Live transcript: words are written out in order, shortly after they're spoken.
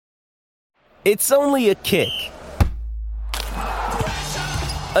It's only a kick,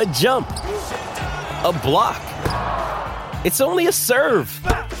 a jump, a block. It's only a serve.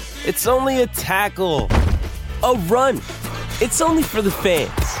 It's only a tackle, a run. It's only for the fans.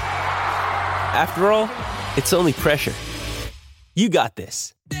 After all, it's only pressure. You got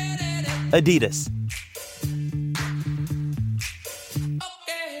this. Adidas.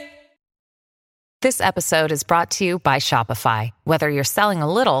 This episode is brought to you by Shopify. Whether you're selling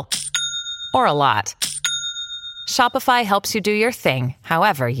a little or a lot, Shopify helps you do your thing,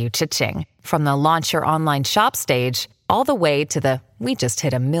 however you cha-ching. From the launch your online shop stage, all the way to the we just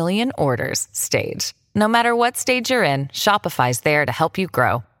hit 1 million orders stage. No matter what stage you're in, Shopify's there to help you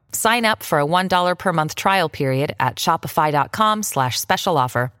grow. Sign up for a $1 per month trial period at shopify.com/special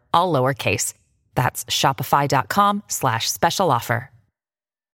offer, all lowercase. That's shopify.com/special offer.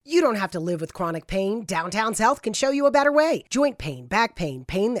 You don't have to live with chronic pain. Downtown's Health can show you a better way. Joint pain, back pain,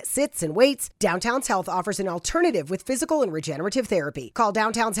 pain that sits and waits. Downtown's Health offers an alternative with physical and regenerative therapy. Call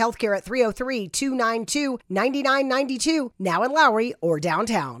Downtown's Healthcare at 303-292-9992, now in Lowry or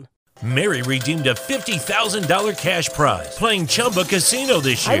downtown. Mary redeemed a $50,000 cash prize playing Chumba Casino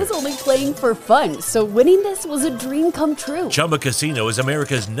this year. I was only playing for fun, so winning this was a dream come true. Chumba Casino is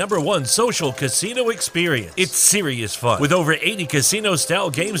America's #1 social casino experience. It's serious fun. With over 80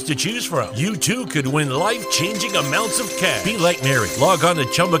 casino-style games to choose from, you too could win life-changing amounts of cash. Be like Mary. Log on to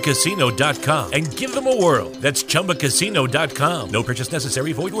ChumbaCasino.com and give them a whirl. That's ChumbaCasino.com. No purchase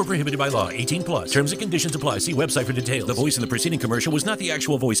necessary. Void or prohibited by law. 18 plus. Terms and conditions apply. See website for details. The voice in the preceding commercial was not the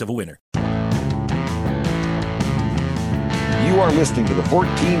actual voice of a winner. You are listening to the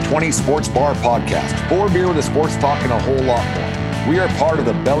 1420 Sports Bar Podcast. 4 beer with a sports talk and a whole lot more. We are part of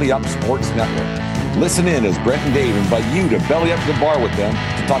the Belly Up Sports Network. Listen in as Brent and Dave invite you to belly up to the bar with them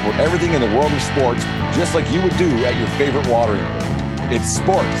to talk about everything in the world of sports, just like you would do at your favorite watering hole. It's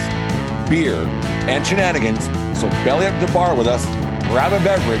sports, beer, and shenanigans. So belly up to the bar with us, grab a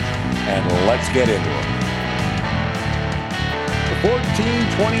beverage, and let's get into it.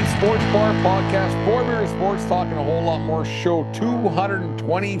 1420 Sports Bar Podcast, 4 beer sports talk and a whole lot more. Show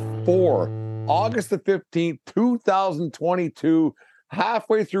 224, August the 15th, 2022.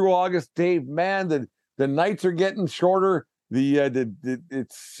 Halfway through August, Dave. Man, the nights are getting shorter. The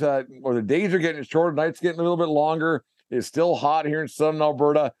days are getting shorter. Nights getting a little bit longer. It's still hot here in southern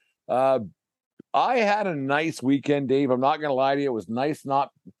Alberta. I had a nice weekend, Dave. I'm not going to lie to you. It was nice.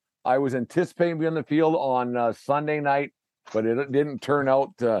 I was anticipating being on the field on Sunday night, but it didn't turn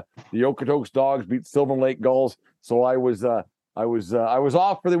out. The Okotoks Dogs beat Sylvan Lake Gulls, so I was off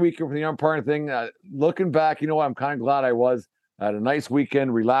for the weekend for the umpiring thing. Looking back, I'm kind of glad I was. I had a nice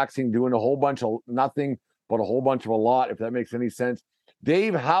weekend, relaxing, doing a whole bunch of nothing, but a whole bunch of a lot, if that makes any sense.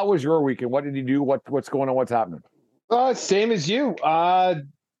 Dave, how was your weekend? What did you do? What's going on? What's happening? Same as you. Got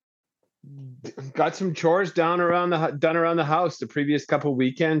some chores done around the house. The previous couple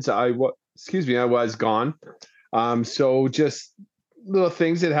weekends, I was gone. So just little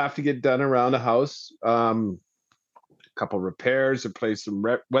things that have to get done around the house. A couple repairs, replace some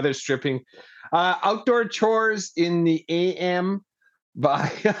weather stripping, outdoor chores in the AM. By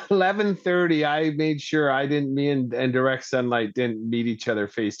 11:30, I made sure me and direct sunlight didn't meet each other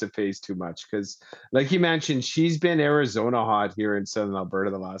face to face too much, because, like you mentioned, she's been Arizona hot here in southern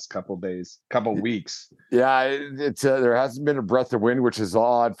Alberta the last couple weeks. Yeah, it's there hasn't been a breath of wind, which is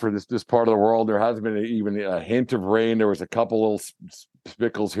odd for this part of the world. There hasn't been even a hint of rain. There was a couple little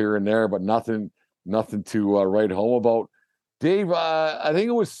spickles here and there, but nothing to write home about. Dave, I think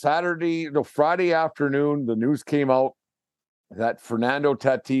it was Friday afternoon, the news came out that Fernando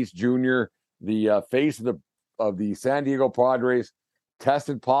Tatis Jr., the face of the San Diego Padres,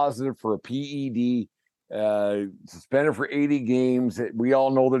 tested positive for a PED, suspended for 80 games. We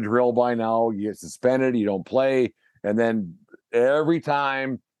all know the drill by now. You get suspended, you don't play, and then every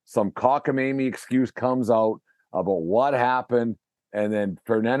time some cockamamie excuse comes out about what happened, and then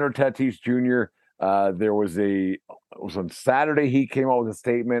Fernando Tatis Jr., it was on Saturday he came out with a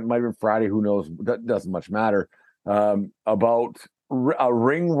statement, might have been Friday, who knows, that doesn't much matter, about a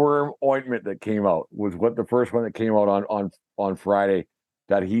ringworm ointment that came out. Was what the first one that came out on Friday,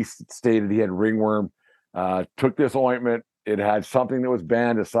 that he stated he had ringworm. Took this ointment, it had something that was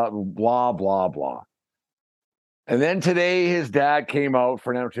banned, or something, blah blah blah. And then today his dad came out,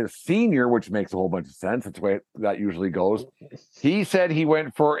 Fernando Tatis Sr., which makes a whole bunch of sense. That's the way that usually goes. He said he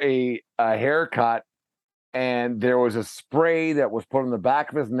went for a haircut, and there was a spray that was put on the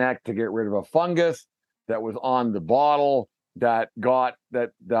back of his neck to get rid of a fungus that was on the bottle that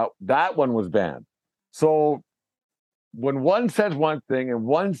one was banned. So when one says one thing and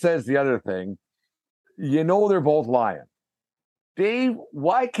one says the other thing, they're both lying. Dave,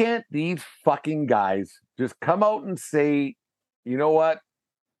 why can't these fucking guys just come out and say, you know what?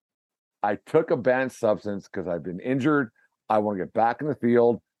 I took a banned substance because I've been injured. I want to get back in the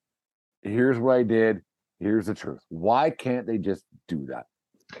field. Here's what I did. Here's the truth. Why can't they just do that?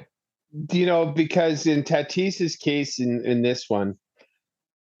 Because in Tatis's case in this one,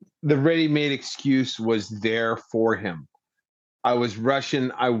 the ready-made excuse was there for him. I was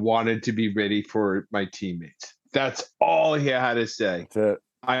rushing. I wanted to be ready for my teammates. That's all he had to say.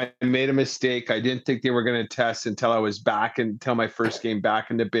 I made a mistake. I didn't think they were going to test until I was back, until my first game back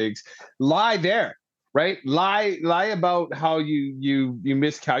in the bigs. Lie there, right? Lie about how you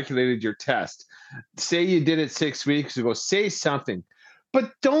miscalculated your test. Say you did it 6 weeks ago. Say something,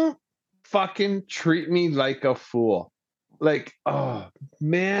 but don't fucking treat me like a fool. Like, oh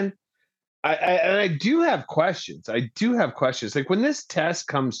man, I do have questions. Like when this test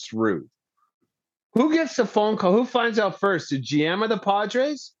comes through, who gets the phone call? Who finds out first? The GM of the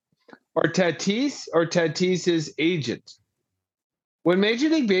Padres, or Tatis, or Tatis's agent? When Major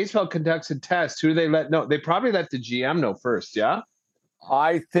League Baseball conducts a test, who do they let know? They probably let the GM know first, yeah?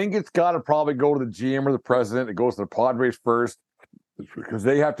 I think it's got to probably go to the GM or the president. It goes to the Padres first because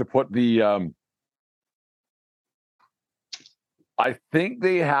they have to put the I think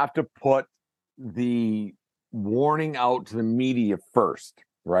they have to put the warning out to the media first,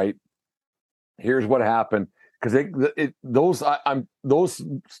 right? Here's what happened, because those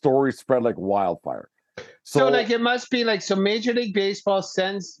stories spread like wildfire. So like it must be like, so Major League Baseball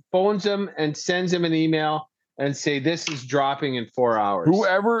phones them and sends them an email and say this is dropping in 4 hours.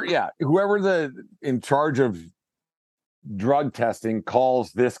 Whoever in charge of drug testing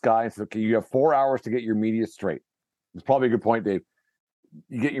calls this guy and says, okay, you have 4 hours to get your media straight. It's probably a good point, Dave.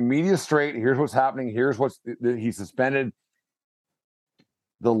 You get your media straight. Here's what's happening. Here's he's suspended.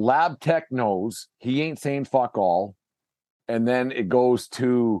 The lab tech knows he ain't saying fuck all. And then it goes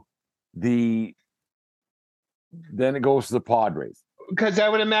to the Padres. Because I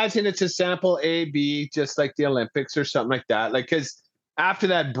would imagine it's a sample A, B, just like the Olympics or something like that. Like, because after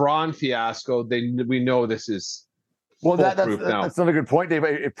that Braun fiasco, we know this is that's another good point, Dave.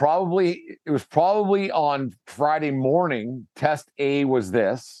 It was probably on Friday morning. Test A was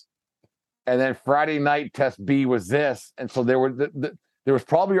this, and then Friday night test B was this, and so there was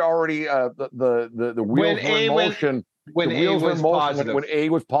probably already the wheels were in motion. When A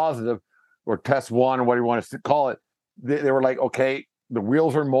was positive, or test one, or what you want to call it, they were like, okay, the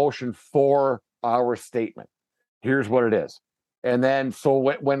wheels are in motion for our statement. Here's what it is. And then so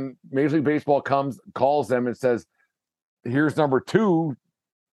when Major League Baseball calls them and says, here's number 2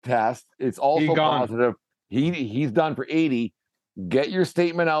 test, it's also positive. He's done for 80. Get your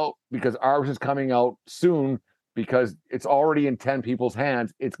statement out because ours is coming out soon, because it's already in 10 people's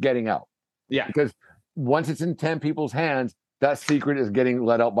hands. It's getting out. Yeah. Because once it's in 10 people's hands, that secret is getting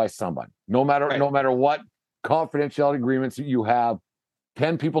let out by somebody. No matter what confidentiality agreements you have,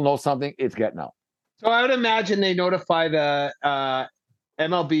 10 people know something, it's getting out. So I would imagine they notify the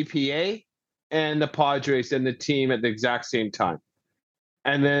MLBPA and the Padres and the team at the exact same time.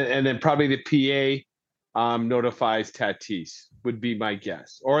 And then probably the PA notifies Tatis, would be my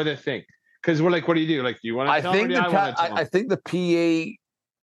guess. Or the thing. Because we're like, what do you do? Like, do you want to tell him? I think the PA,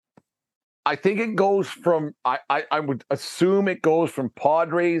 I think it goes from, I would assume it goes from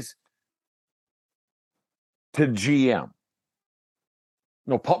Padres to GM.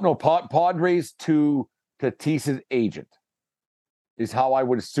 Padres to Tatis's agent is how I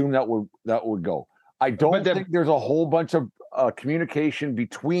would assume that would go. I don't think there's a whole bunch of communication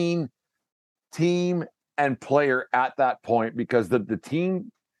between team and player at that point, because the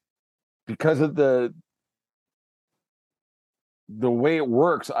team, because of the way it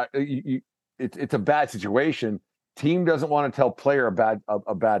works, it's a bad situation. Team doesn't want to tell player a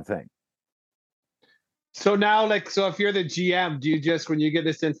bad thing. So now, so if you're the GM, do you just, when you get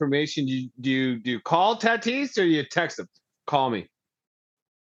this information, do you call Tatis or you text him? Call me.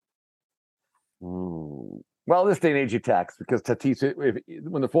 Well, this day and age you text, because Tatis,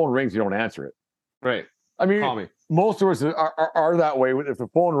 when the phone rings, you don't answer it. Right. I mean, call me. Most of us are that way. If the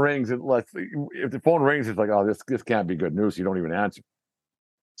phone rings, it's like, oh, this can't be good news. You don't even answer.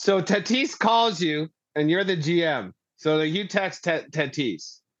 So Tatis calls you, and you're the GM. So you text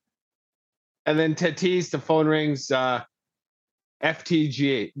Tatis. And then Tatis, the phone rings,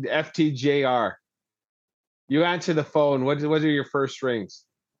 FTJR. You answer the phone. What are your first rings?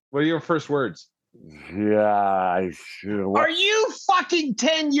 What are your first words? Yeah, I should. Are you fucking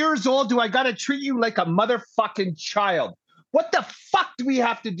 10 years old? Do I got to treat you like a motherfucking child? What the fuck do we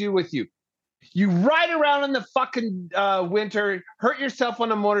have to do with you? You ride around in the fucking winter, hurt yourself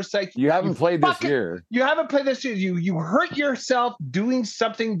on a motorcycle. You haven't played this year. You haven't played this year. You hurt yourself doing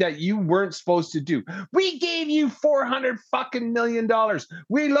something that you weren't supposed to do. We gave you $400 fucking million.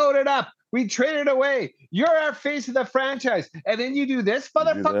 We loaded up. We traded away. You're our face of the franchise. And then you do this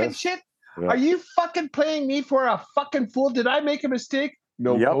motherfucking shit? Yeah. Are you fucking playing me for a fucking fool? Did I make a mistake?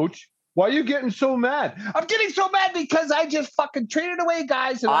 No, coach. Why are you getting so mad? I'm getting so mad because I just fucking traded away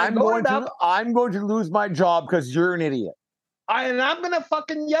guys and I'm going to lose my job because you're an idiot. And I'm going to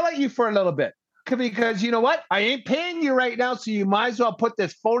fucking yell at you for a little bit. Because you know what? I ain't paying you right now, so you might as well put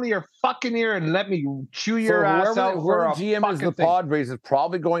this phone in your fucking ear and let me chew your ass out. Whoever GM is the Padres is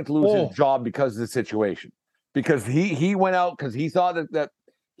probably going to lose his job because of the situation. Because he went out because he thought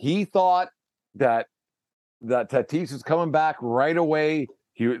that Tatis was coming back right away.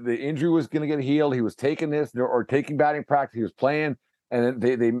 The injury was going to get healed. He was taking this or taking batting practice. He was playing, and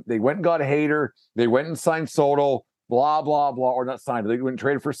then they went and got a hater. They went and signed Soto. Blah blah blah, or not signed. They went and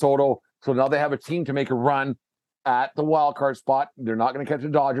traded for Soto. So now they have a team to make a run at the wild card spot. They're not going to catch the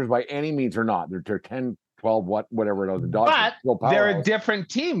Dodgers by any means, or not. They're 10, 12, whatever it is. The Dodgers, but they're a different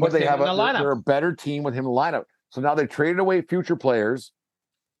team. But they have they're a better team with him in the lineup. So now they traded away future players,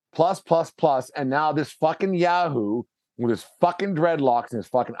 plus, and now this fucking Yahoo with his fucking dreadlocks and his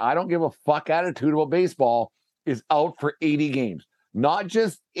fucking I don't give a fuck attitude about baseball is out for 80 games. Not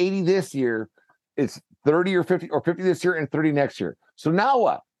just 80 this year, it's 30 or 50 this year and 30 next year. So now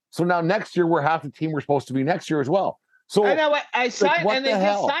what? So now next year we're half the team we're supposed to be next year as well. So I know what I signed, and they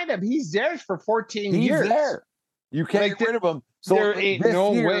just signed him. He's theirs for 14 years. He's there. You can't get rid of him. So there ain't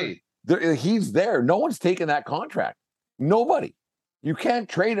no way. He's there. No one's taking that contract. Nobody. You can't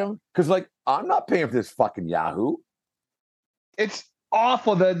trade him because, I'm not paying for this fucking Yahoo. It's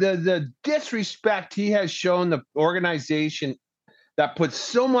awful. The disrespect he has shown the organization that puts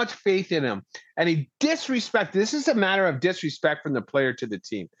so much faith in him, and he disrespect. This is a matter of disrespect from the player to the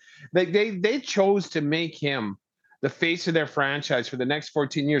team. They chose to make him the face of their franchise for the next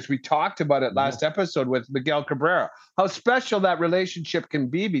 14 years. We talked about it last episode with Miguel Cabrera, how special that relationship can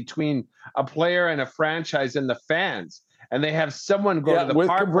be between a player and a franchise and the fans. And they have someone go to the with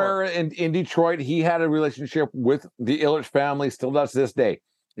park. Cabrera in Detroit, he had a relationship with the Ilitch family, still does to this day.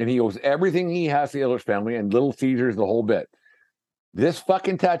 And he owes everything he has to the Ilitch family and Little Caesars, the whole bit. This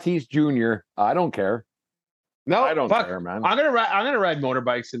fucking Tatis Jr., I don't care. No, I don't care, man. I'm gonna ride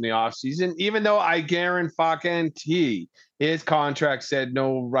motorbikes in the off season, even though I guarantee his contract said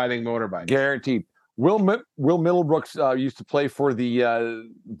no riding motorbikes. Guaranteed. Will Middlebrooks used to play for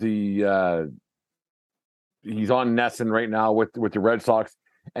the he's on Nesson right now with the Red Sox,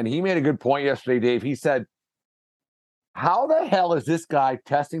 and he made a good point yesterday, Dave. He said, how the hell is this guy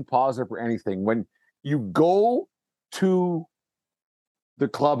testing positive for anything when you go to the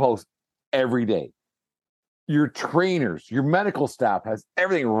clubhouse every day? Your trainers, your medical staff has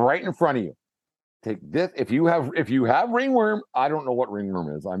everything right in front of you. Take this. If you have ringworm, I don't know what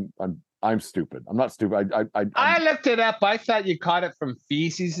ringworm is. I'm stupid. I'm not stupid. I looked it up. I thought you caught it from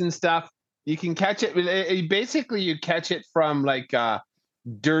feces and stuff. You can catch it. Basically, you catch it from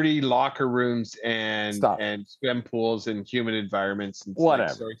dirty locker rooms and swim pools and humid environments and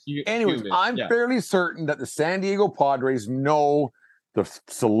whatever. So anyways, I'm fairly certain that the San Diego Padres know the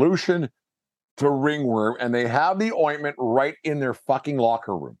solution to ringworm, and they have the ointment right in their fucking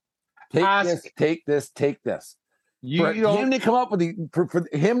locker room. Take this. For him to come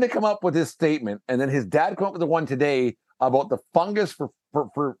up with his statement, and then his dad come up with the one today about the fungus from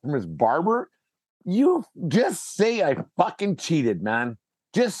his barber. You just say I fucking cheated, man.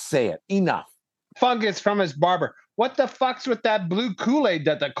 Just say it. Enough. Fungus from his barber. What the fuck's with that blue Kool-Aid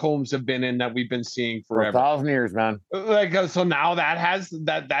that the Combs have been in that we've been seeing forever? For 1,000 years, man. So now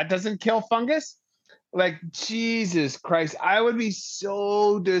that doesn't kill fungus? Jesus Christ. I would be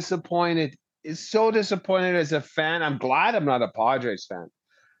so disappointed. So disappointed as a fan. I'm glad I'm not a Padres fan.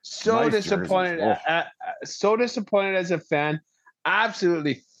 So disappointed. So disappointed as a fan.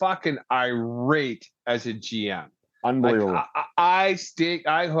 Absolutely fucking irate as a GM. Unbelievable. I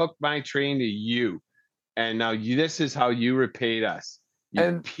hooked my train to you. And now this is how you repaid us.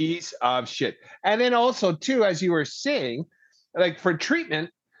 You piece of shit. And then also, too, as you were saying, for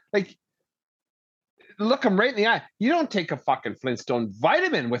treatment, look them right in the eye. You don't take a fucking Flintstone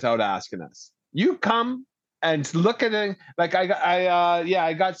vitamin without asking us. You come and look at it.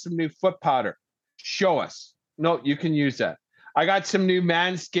 I got some new foot powder. Show us. No, you can use that. I got some new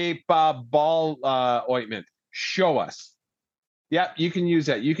Manscaped ball ointment. Show us. Yep, you can use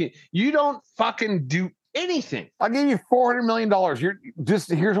that. You don't fucking do anything. I'll give you $400 million.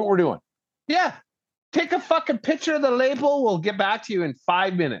 Here's what we're doing. Yeah. Take a fucking picture of the label. We'll get back to you in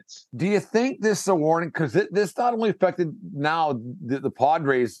 5 minutes. Do you think this is a warning? Because this not only affected now the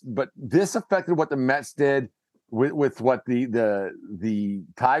Padres, but this affected what the Mets did with what the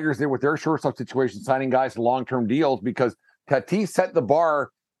Tigers did with their shortstop situation, signing guys to long-term deals because Tatis set the bar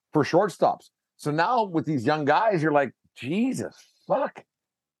for shortstops. So now with these young guys, you're like, Jesus, fuck.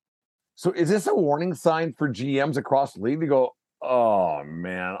 So is this a warning sign for GMs across the league to go, oh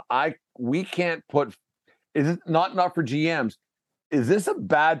man, we can't put, is it not for GMs? Is this a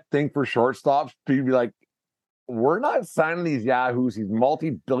bad thing for shortstops to be like, we're not signing these yahoos, these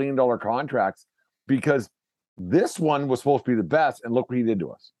multi-billion-dollar contracts because this one was supposed to be the best, and look what he did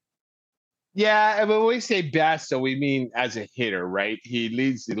to us. Yeah, and when we say best, so we mean as a hitter, right? He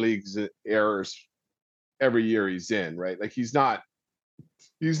leads the league's errors every year he's in, right? Like he's not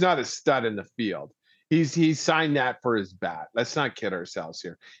a stud in the field. He's signed that for his bat. Let's not kid ourselves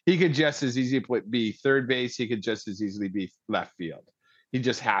here. He could just as easily be third base. He could just as easily be left field. He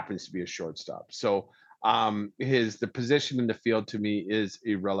just happens to be a shortstop. So the position in the field to me is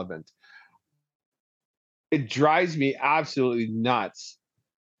irrelevant. It drives me absolutely nuts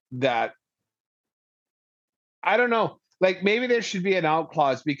that I don't know. Like maybe there should be an out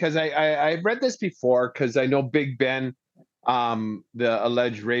clause because I read this before because I know Big Ben, the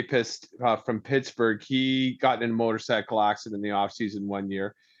alleged rapist from Pittsburgh, he got in a motorcycle accident in the offseason 1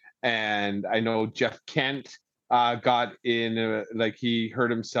 year. And I know Jeff Kent got in, he hurt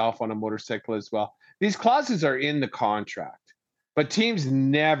himself on a motorcycle as well. These clauses are in the contract, but teams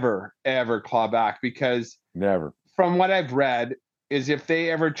never, ever claw back because never. From what I've read is if they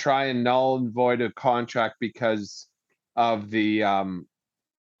ever try and null and void a contract because of the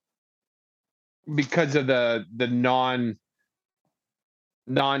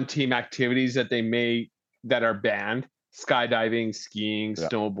non-team activities that are banned, skydiving, skiing,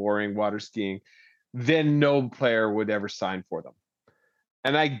 snowboarding, water skiing, then no player would ever sign for them.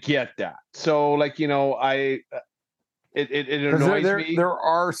 And I get that. So it annoys me. There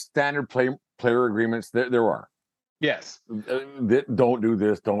are standard player agreements. There are. Yes. Don't do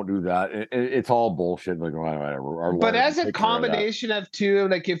this, don't do that. It's all bullshit. Like whatever. But as a combination of two,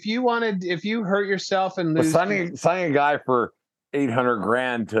 like if you hurt yourself and lose, signing a guy for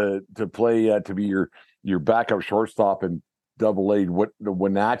 $800,000 to play to be your backup shortstop in Double-A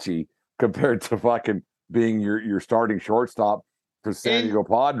Wenatchee compared to fucking being your starting shortstop for San Diego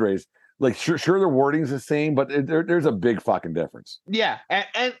Padres. Like sure the wording's the same, but there's a big fucking difference. Yeah,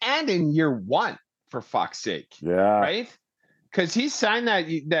 and in year one. For fuck's sake. Yeah. Right? Because he signed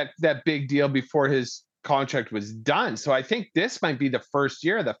that big deal before his contract was done. So I think this might be the first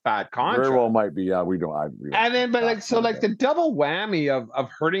year of the fat contract. Very well might be. Yeah, we don't. And then, but the double whammy of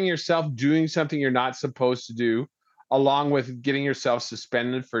hurting yourself, doing something you're not supposed to do, along with getting yourself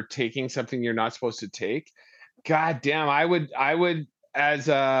suspended for taking something you're not supposed to take. God damn, I would as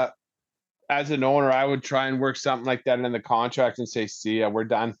an owner, I would try and work something like that in the contract and say, see ya, we're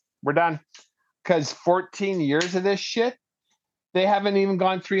done. Because 14 years of this shit, they haven't even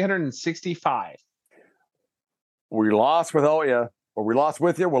gone 365. We lost without you, or we lost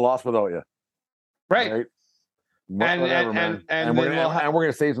with you. We're lost without you. Right? Whatever, man. And we're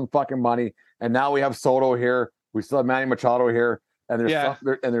gonna save some fucking money. And now we have Soto here. We still have Manny Machado here, and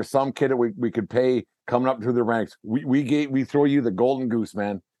there's some kid that we could pay coming up through the ranks. We throw you the golden goose,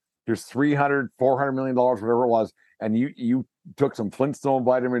 man. There's $300, $400 million, whatever it was, and you took some Flintstone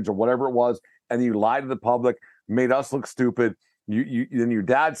vitamins or whatever it was. And you lied to the public, made us look stupid. Then your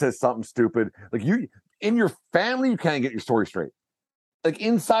dad says something stupid. Like in your family, you can't get your story straight. Like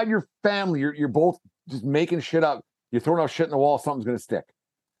inside your family, you're both just making shit up. You're throwing out shit in the wall, something's gonna stick.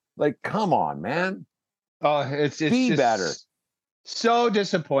 Like, come on, man. Oh, it's be just better. So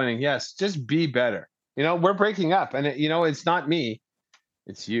disappointing. Yes, just be better. We're breaking up, and it's not me,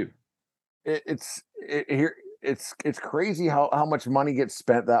 it's you. It's crazy how much money gets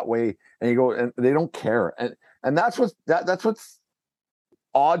spent that way, and you go and they don't care, and that's what's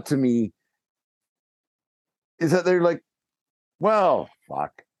odd to me is that they're like, well,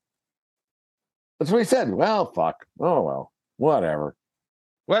 fuck. That's what he said. Well, fuck. Oh well, whatever.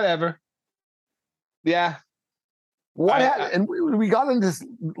 Yeah. And we got into this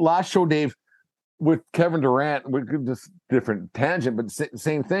last show, Dave, with Kevin Durant. With this different tangent, but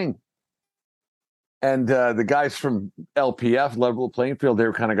same thing. And the guys from LPF, Level Playing Field, they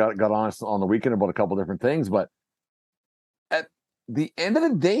kind of got on us on the weekend about a couple different things. But at the end of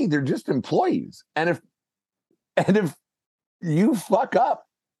the day, they're just employees. And if you fuck up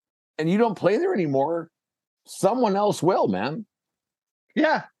and you don't play there anymore, someone else will, man.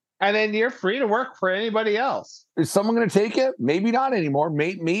 Yeah. And then you're free to work for anybody else. Is someone going to take it? Maybe not anymore.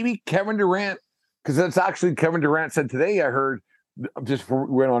 Maybe Kevin Durant because it's actually Kevin Durant said today, I heard just before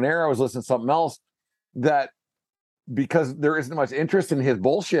we went on air, I was listening to something else, that because there isn't much interest in his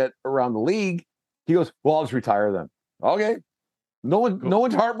bullshit around the league, he goes, well, I'll just retire then. Okay. No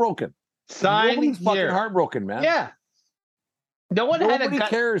one's heartbroken. Nobody's fucking heartbroken, man. Yeah. Nobody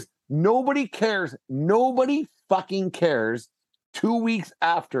cares. Nobody cares. Nobody fucking cares 2 weeks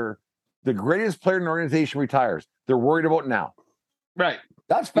after the greatest player in the organization retires. They're worried about now. Right.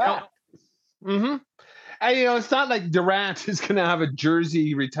 That's fact. Mm-hmm. And, it's not like Durant is going to have a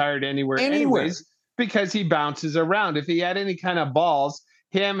jersey retired anywhere anyways, because he bounces around. If he had any kind of balls,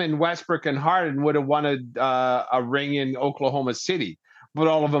 him and Westbrook and Harden would have won a ring in Oklahoma City, but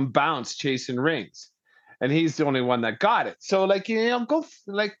all of them bounced chasing rings. And he's the only one that got it. So, go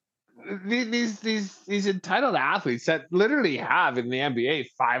like these entitled athletes that literally have in the NBA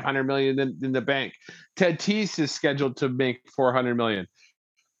 $500 million in the bank. Tatis is scheduled to make $400 million.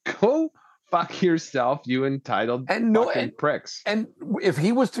 Go fuck yourself, you entitled fucking pricks. And if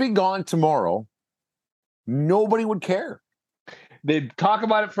he was to be gone tomorrow, nobody would care. They'd talk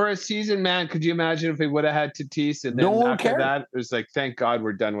about it for a season, man. Could you imagine if they would have had Tatis and then after that, it was like, thank God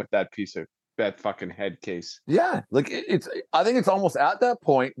we're done with that that fucking head case. Yeah, like I think it's almost at that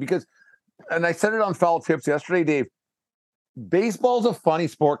point because, and I said it on Foul Tips yesterday, Dave. Baseball's a funny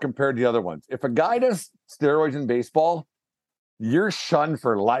sport compared to the other ones. If a guy does steroids in baseball, you're shunned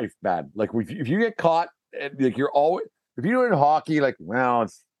for life, man. Like if you get caught, like you're always. If you do it in hockey, like well,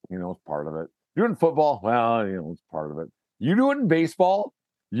 it's it's part of it. You do it in football, well, it's part of it. You do it in baseball,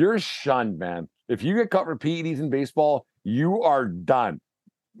 you're shunned, man. If you get caught for PEDs in baseball, you are done.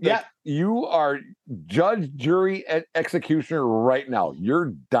 Yeah, you are judge, jury, and executioner right now.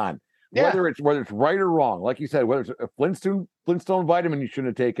 You're done. Yeah. Whether it's right or wrong, like you said, whether it's a Flintstone vitamin you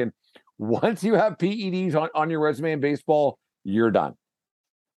shouldn't have taken. Once you have PEDs on your resume in baseball, you're done.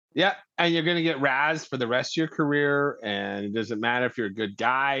 Yeah, and you're going to get razzed for the rest of your career. And it doesn't matter if you're a good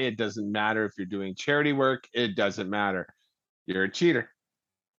guy. It doesn't matter if you're doing charity work. It doesn't matter. You're a cheater.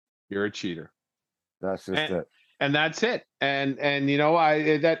 You're a cheater. That's just it. And that's it. And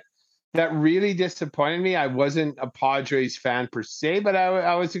that really disappointed me. I wasn't a Padres fan per se, but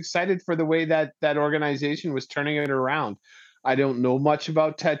I was excited for the way that organization was turning it around. I don't know much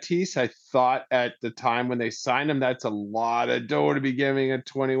about Tatis. I thought at the time when they signed him, that's a lot of dough to be giving a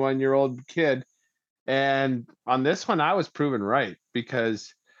 21-year-old kid. And on this one, I was proven right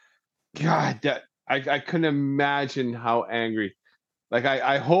because, God, I couldn't imagine how angry. Like,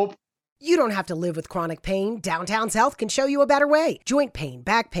 I hope. You don't have to live with chronic pain. Downtown's Health can show you a better way. Joint pain,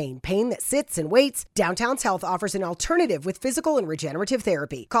 back pain, pain that sits and waits. Downtown's Health offers an alternative with physical and regenerative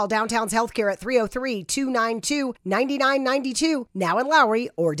therapy. Call Downtown's Healthcare at 303-292-9992, now in Lowry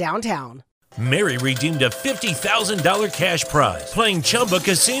or downtown. Mary redeemed a $50,000 cash prize playing Chumba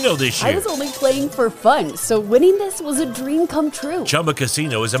Casino this year. I was only playing for fun, so winning this was a dream come true. Chumba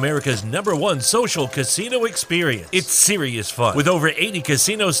Casino is America's #1 social casino experience. It's serious fun. With over 80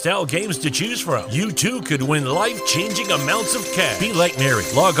 casino-style games to choose from, you too could win life-changing amounts of cash. Be like Mary.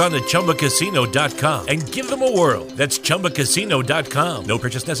 Log on to ChumbaCasino.com and give them a whirl. That's ChumbaCasino.com. No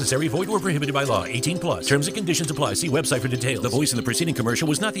purchase necessary. Void where prohibited by law. 18+. Terms and conditions apply. See website for details. The voice in the preceding commercial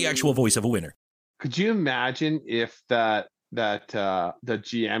was not the actual voice of a winner. Could you imagine if the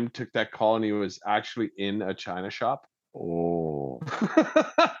GM took that call and he was actually in a China shop? Oh.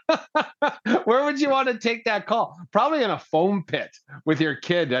 Where would you want to take that call? Probably in a foam pit with your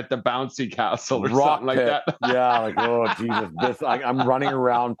kid at the bouncy castle or something like that. Yeah, like, oh, Jesus. I'm running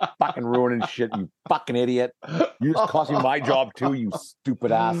around fucking ruining shit, you fucking idiot. You just cost me my job too, you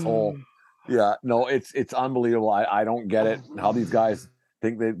stupid asshole. Yeah, no, it's unbelievable. I don't get it. How these guys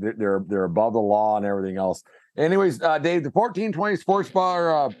think they're above the law and everything else. Anyways, Dave, the 1420 Sports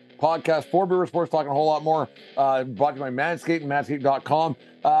Bar podcast, 4 Beer Sports, talking a whole lot more. Brought to you by Manscaped and Manscaped.com.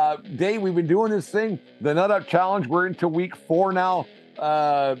 Dave, we've been doing this thing, the Nut Up Challenge. We're into week 4 now.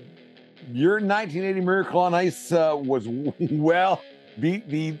 Your 1980 Miracle on Ice was beat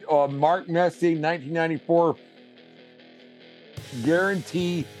the Mark Messier 1994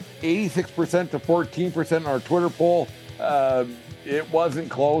 guarantee 86% to 14% on our Twitter poll. It wasn't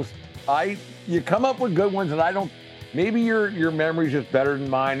close. You come up with good ones, and I don't. Maybe your memory's just better than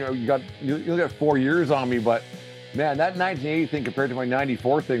mine. You got 4 years on me, but man, that 1980 thing compared to my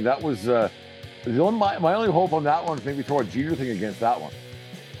 94 thing, that was my only hope on that one is maybe throw a Jeter thing against that one.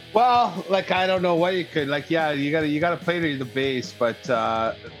 Well, like I don't know what you could like. Yeah, you gotta play to the base, but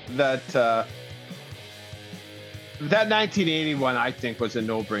that 1980 one, I think, was a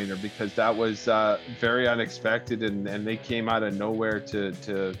no-brainer because that was very unexpected, and they came out of nowhere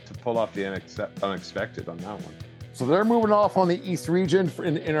to pull off the unexpected on that one. So they're moving off on the East region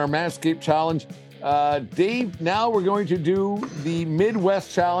in our Manscaped Challenge. Dave, now we're going to do the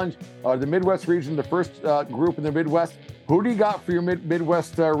Midwest Challenge, or the Midwest region, the first group in the Midwest. Who do you got for your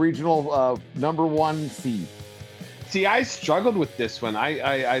Midwest regional number one seed? See, I struggled with this one.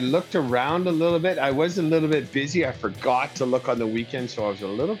 I looked around a little bit. I was a little bit busy. I forgot to look on the weekend, so I was a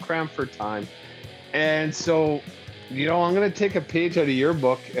little cramped for time. And so, I'm going to take a page out of your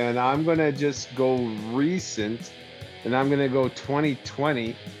book, and I'm going to just go recent, and I'm going to go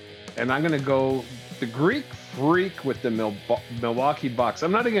 2020, and I'm going to go the Greek Freak with the Milwaukee Bucks.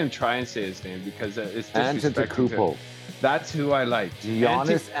 I'm not even going to try and say his name because it's Antetokounmpo. That's who I like.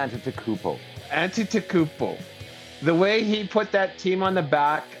 Giannis Antetokounmpo. Antetokounmpo. The way he put that team on the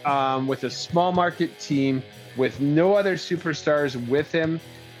back with a small market team with no other superstars with him,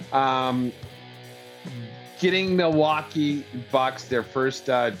 getting Milwaukee Bucks their first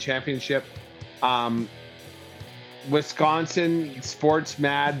championship. Wisconsin sports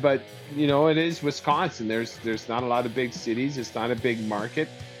mad, but it is Wisconsin. There's not a lot of big cities. It's not a big market.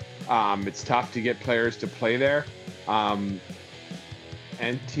 It's tough to get players to play there.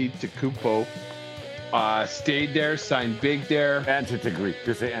 Antetokounmpo stayed there, signed big there. Greek.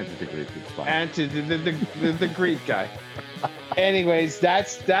 Just say Greek. It's fine. The Greek guy. Anyways,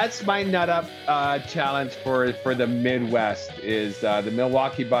 that's my nut up challenge for the Midwest is the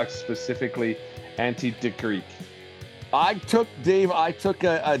Milwaukee Bucks, specifically Greek. I took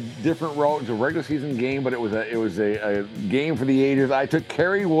a different route. It was a regular season game, but it was a game for the ages. I took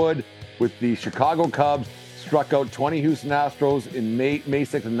Kerry Wood with the Chicago Cubs, struck out 20 Houston Astros in May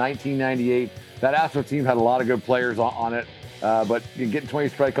 6th of 1998. That Astros team had a lot of good players on it, but getting 20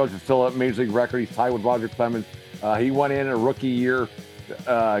 strikeouts is still a major league record. He's tied with Roger Clemens. He went in a rookie year.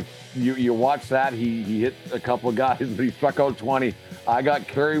 You watch that. He hit a couple of guys, but he struck out 20. I got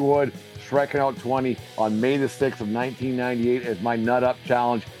Kerry Wood striking out 20 on May the 6th of 1998 as my nut up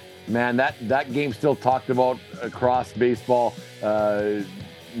challenge. Man, that game still talked about across baseball. 20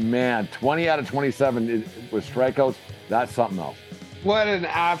 out of 27 was strikeouts. That's something else. What an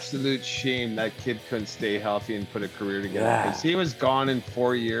absolute shame that kid couldn't stay healthy and put a career together. Because he was gone in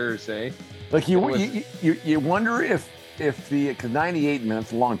 4 years, eh? Like you wonder if because 98, man,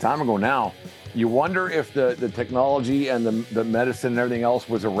 it's a long time ago now. You wonder if the technology and the medicine and everything else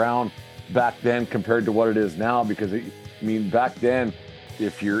was around back then compared to what it is now. Because back then,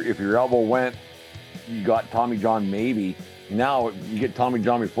 if your elbow went, you got Tommy John maybe. Now you get Tommy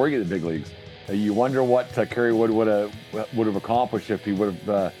John before you get the big leagues. You wonder what Kerry Wood would have accomplished if he would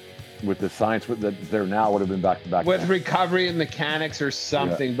have, with the science that's there now, would have been back with then. Recovery and mechanics or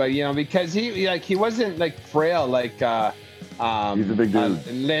something. Yeah. But because he wasn't like frail like he's a big dude.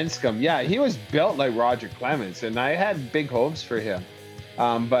 Lincecum. Yeah, he was built like Roger Clemens, and I had big hopes for him.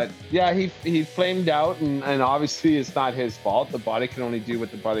 But yeah, he flamed out, and obviously it's not his fault. The body can only do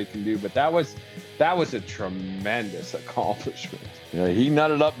what the body can do. But that was a tremendous accomplishment. Yeah, he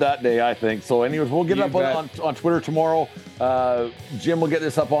nutted up that day, I think. So anyways, we'll get it up on Twitter tomorrow. Jim will get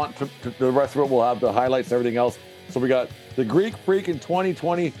this up on the rest of it. We'll have the highlights and everything else. So we got the Greek Freak in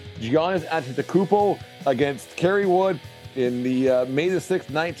 2020, Giannis Antetokounmpo against Kerry Wood in the May the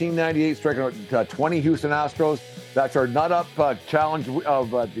 6th, 1998, striking out 20 Houston Astros. That's our nut up challenge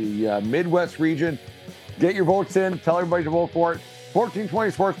of the Midwest region. Get your votes in. Tell everybody to vote for it.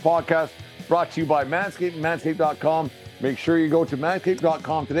 1420 Sports Podcast brought to you by Manscaped and Manscaped.com. Make sure you go to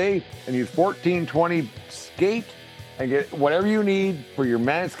Manscaped.com today and use 1420 Skate and get whatever you need for your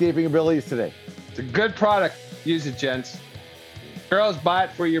manscaping abilities today. It's a good product. Use it, gents. Girls, buy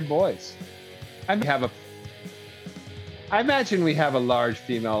it for your boys. I imagine we have a large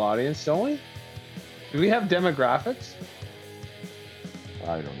female audience, don't we? Do we have demographics?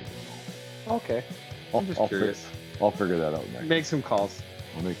 I don't even know. Okay. I'm just curious. I'll figure that out next. Make some calls.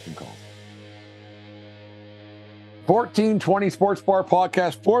 I'll make some calls. 1420 Sports Bar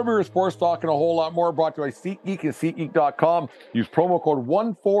Podcast, for beer, sports talk, and a whole lot more, brought to you by SeatGeek and SeatGeek.com. Use promo code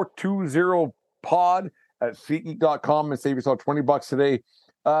 1420POD at SeatGeek.com and save yourself $20 today.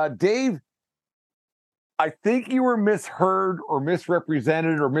 Dave, I think you were misheard or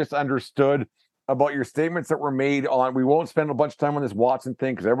misrepresented or misunderstood about your statements that were made on, we won't spend a bunch of time on this Watson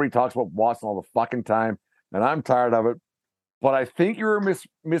thing because everybody talks about Watson all the fucking time, and I'm tired of it. But I think you were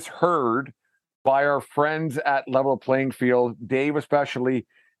misheard by our friends at Level Playing Field, Dave especially.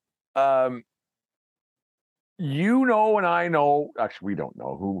 And I know, actually we don't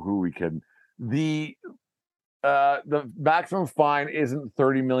know, who we can. The maximum fine isn't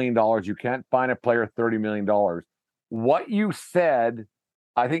 $30 million. You can't fine a player $30 million. What you said,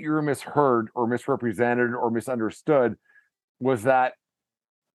 I think you were misheard or misrepresented or misunderstood, was that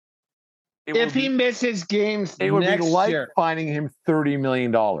if he misses games, it would be like year, fining him $30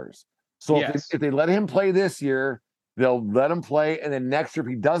 million. So Yes. if they let him play this year, they'll let him play. And then next year, if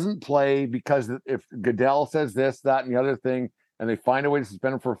he doesn't play, because if Goodell says this, that, and the other thing, and they find a way to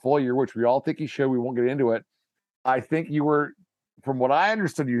suspend him for a full year, which we all think he should, we won't get into it. I think you were, from what I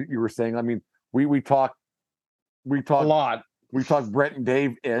understood, you were saying, I mean, we talk A lot. We talk Brett and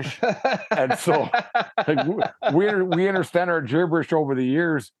Dave-ish. And so like, we understand our gibberish over the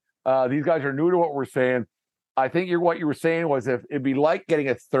years. These guys are new to what we're saying. I think what you were saying was if it'd be like getting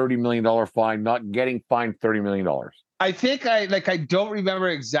a $30 million fine, not getting fined $30 million. I think I don't remember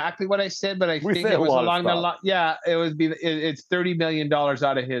exactly what I said, but I think it was along the line. Yeah, it would be it's $30 million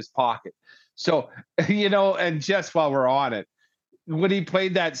out of his pocket. So, and just while we're on it, when he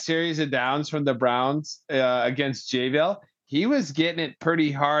played that series of downs from the Browns against Jayville, he was getting it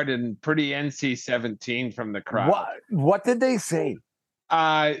pretty hard and pretty NC-17 from the crowd. What did they say?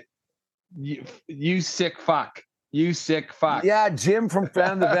 You sick fuck. You sick fuck. Yeah, Jim from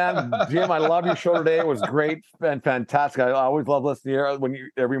Fan of the Van. Jim, I love your show today. It was great and fantastic. I always love listening to you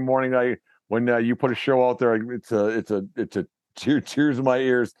every morning. When you put a show out there, it's a tears in my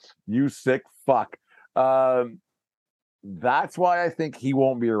ears. You sick fuck. That's why I think he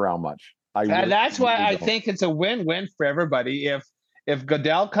won't be around much. That's why I think it's a win-win for everybody. If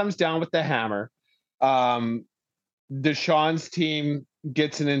Goodell comes down with the hammer, Deshaun's team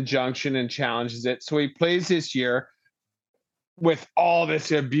gets an injunction and challenges it. So he plays this year with all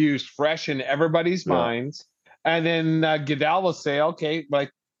this abuse fresh in everybody's minds. And then Goodell will say, okay,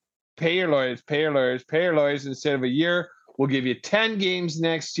 like pay your lawyers instead of a year. We'll give you 10 games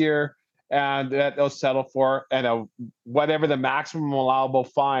next year and that they'll settle for and whatever the maximum allowable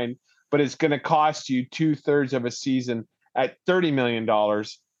fine, but it's going to cost you 2/3 of a season at $30 million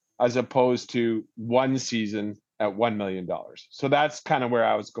as opposed to one season at $1 million. So that's kind of where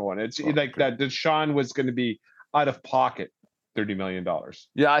I was going. It's like that Deshaun was going to be out of pocket $30 million.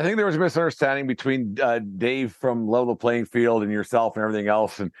 Yeah, I think there was a misunderstanding between Dave from Level Playing Field and yourself and everything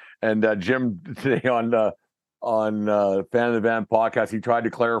else. And Jim today on Fan of the Van podcast, he tried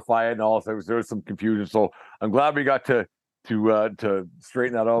to clarify it and all. So there was some confusion. So I'm glad we got to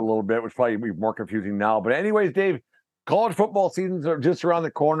straighten that out a little bit, which probably be more confusing now. But anyways, Dave, college football seasons are just around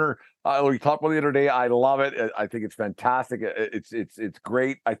the corner. We talked about the other day. I love it. I think it's fantastic. It's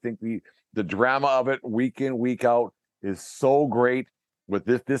great. I think the drama of it week in, week out is so great. With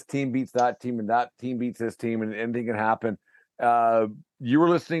this team beats that team and that team beats this team and anything can happen. You were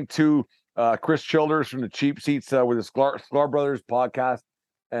listening to Chris Childers from the Cheap Seats with the Sklar Brothers podcast,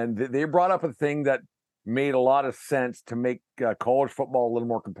 and they brought up a thing that made a lot of sense to make college football a little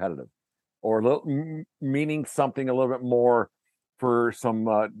more competitive, or meaning something a little bit more for some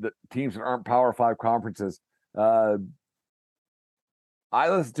the teams that aren't Power 5 conferences. I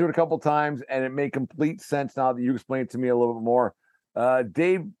listened to it a couple times, and it made complete sense now that you explained it to me a little bit more.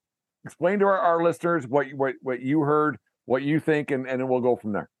 Dave, explain to our listeners what you heard, what you think, and then we'll go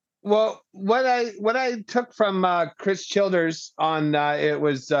from there. Well, what I took from Chris Childers on it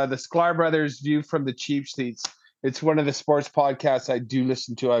was the Sklar Brothers view from the Cheap Seats. It's one of the sports podcasts I do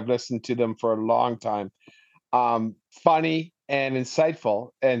listen to. I've listened to them for a long time. Funny and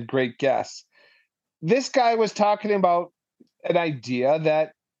insightful and great guests. This guy was talking about an idea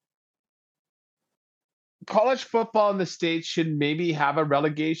that college football in the States should maybe have a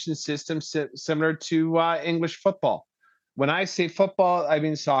relegation system similar to English football. When I say football, I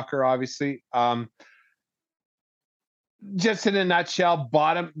mean soccer, obviously. Just in a nutshell,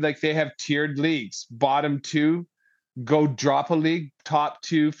 they have tiered leagues. Bottom two go drop a league, top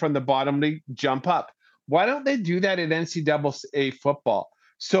two from the bottom league jump up. Why don't they do that in NCAA football?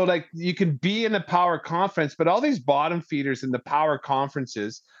 So like you can be in the power conference, but all these bottom feeders in the power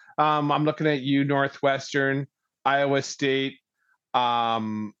conferences, I'm looking at you, Northwestern, Iowa State,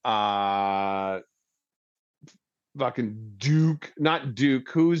 fucking Duke, not Duke.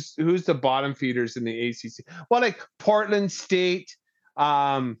 Who's the bottom feeders in the ACC? Well, like Portland State,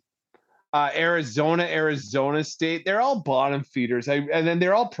 Arizona State. They're all bottom feeders. And then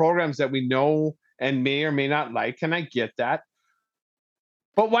they're all programs that we know and may or may not like, and I get that.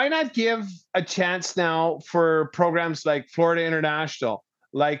 But why not give a chance now for programs like Florida International,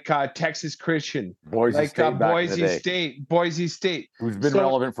 like Texas Christian, Boise State, who's been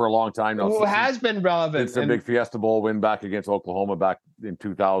relevant for a long time now. Who has been relevant? It's a big Fiesta Bowl win back against Oklahoma back in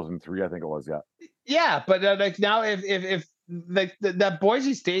 2003, I think it was. Yeah, but like now, if like that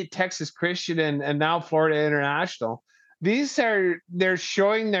Boise State, Texas Christian, and now Florida International, they're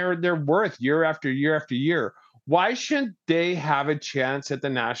showing their worth year after year after year. Why shouldn't they have a chance at the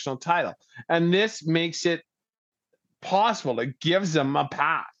national title? And this makes it possible. It gives them a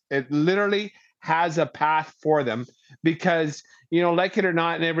path. It literally has a path for them because, like it or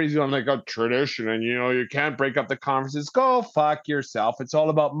not, and everybody's going like, oh, tradition, and, you can't break up the conferences. Go fuck yourself. It's all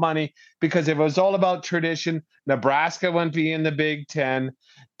about money, because if it was all about tradition, Nebraska wouldn't be in the Big Ten.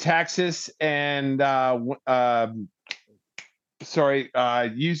 Texas and UCLA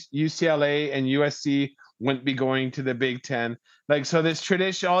and USC wouldn't be going to the Big Ten. Like, so this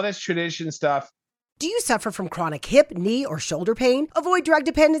tradition, all this tradition stuff. Do you suffer from chronic hip, knee, or shoulder pain? Avoid drug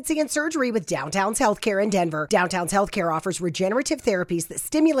dependency and surgery with Downtown's Healthcare in Denver. Downtown's Healthcare offers regenerative therapies that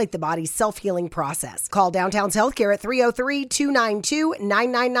stimulate the body's self-healing process. Call Downtown's Healthcare at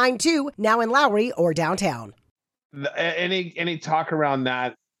 303-292-9992, now in Lowry or downtown. Any talk around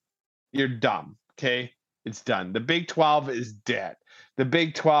that, you're dumb, okay? It's done. The Big 12 is dead. The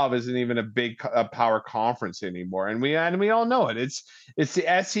Big 12 isn't even a big power conference anymore, and we all know it. It's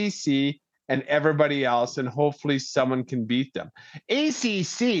the SEC and everybody else, and hopefully someone can beat them.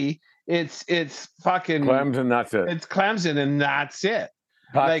 ACC, it's fucking Clemson. That's it. It's Clemson, and that's it.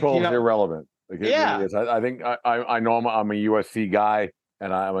 Pac-12 is irrelevant. Like, yeah, it is. I think I know I'm a USC guy,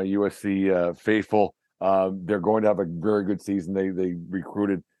 and I'm a USC faithful. They're going to have a very good season. They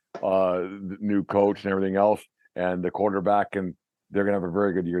recruited the new coach and everything else, and the quarterback, and they're going to have a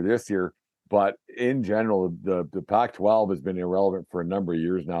very good year this year. But in general, the Pac-12 has been irrelevant for a number of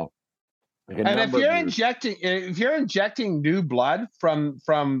years now. And if you're injecting new blood from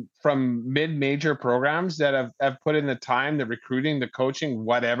mid-major programs that have put in the time, the recruiting, the coaching,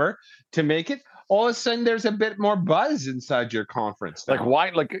 whatever, to make it, all of a sudden there's a bit more buzz inside your conference now. Like,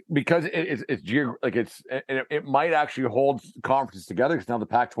 why? Like, because it might actually hold conferences together, because now the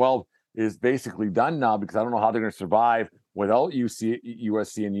Pac-12 is basically done now, because I don't know how they're going to survive without USC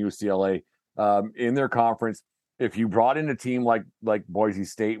and UCLA in their conference. If you brought in a team like Boise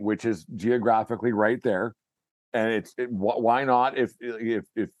State, which is geographically right there, and why not if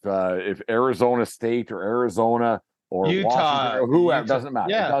Arizona State or Arizona or Utah Washington or whoever, doesn't matter.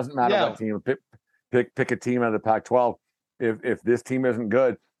 Yeah, it doesn't matter what team. Pick a team out of the Pac-12. If this team isn't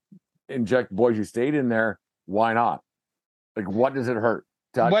good, inject Boise State in there. Why not? Like, what does it hurt?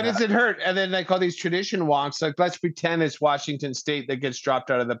 What does it hurt? And then, like, all these tradition wonks, like, let's pretend it's Washington State that gets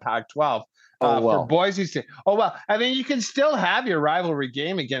dropped out of the Pac-12. For Boise State. Oh, well, I mean, you can still have your rivalry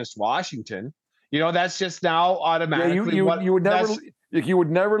game against Washington. That's just now automatically. Yeah, you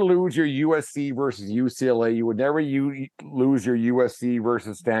would never lose your USC versus UCLA. You would never lose your USC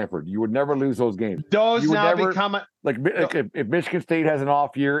versus Stanford. You would never lose those games. Those now become if Michigan State has an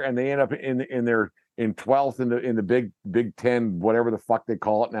off year and they end up in 12th in the Big Ten, whatever the fuck they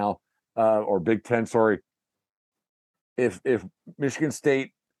call it now, or Big Ten. Sorry. If Michigan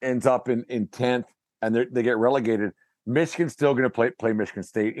State ends up in 10th and they get relegated, Michigan's still going to play Michigan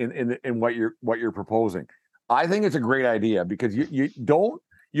State in what you're proposing. I think it's a great idea, because you'll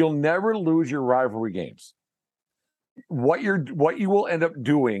never lose your rivalry games. What you will end up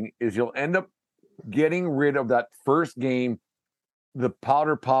doing is you'll end up getting rid of that first game, the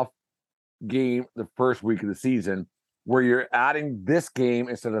powder puff game, the first week of the season, where you're adding this game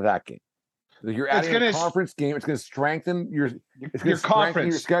instead of that game. You're adding a conference game. It's going to strengthen your schedule. Yes. It's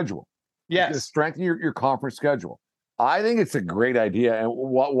going to strengthen your conference schedule. I think it's a great idea. And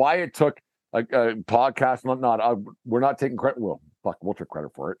why it took a podcast, not we're not taking credit. Well, fuck, we'll take credit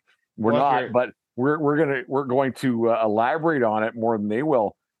for it. We're not, but we're going to elaborate on it more than they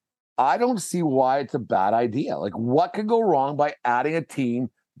will. I don't see why it's a bad idea. Like, what could go wrong by adding a team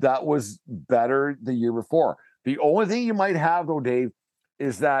that was better the year before? The only thing you might have, though, Dave,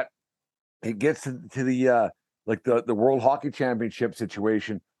 is that it gets to the World Hockey Championship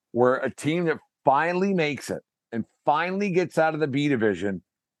situation, where a team that finally makes it and finally gets out of the B division,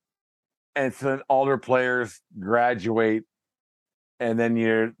 and so then all their players graduate, and then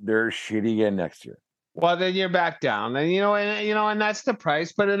they're shitty again next year. Well, then you're back down, and and that's the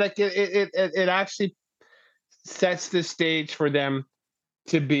price. But it actually sets the stage for them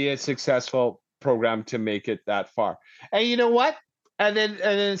to be a successful program to make it that far. And you know what? And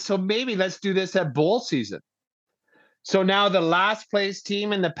then so maybe let's do this at bowl season. So now the last place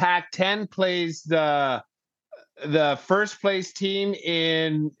team in the Pac-10 plays the first place team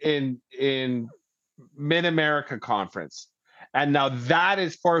in Mid-America Conference. And now that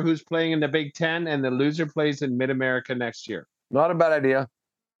is for who's playing in the Big Ten, and the loser plays in Mid-America next year. Not a bad idea.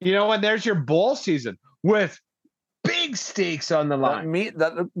 And there's your bowl season with big stakes on the line.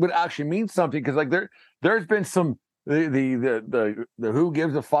 That would actually mean something, because like there's been some the Who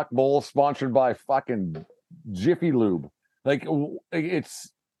Gives a Fuck Bowl sponsored by fucking Jiffy Lube. Like, it's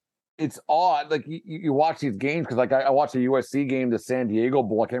odd. Like, you watch these games, because like I watched the USC game, the San Diego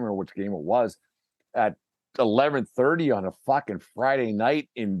Bowl. I can't remember which game it was, at 11:30 on a fucking Friday night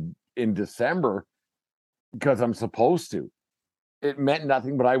in in December because I'm supposed to. It meant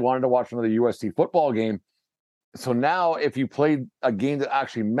nothing, but I wanted to watch another USC football game. So now if you played a game that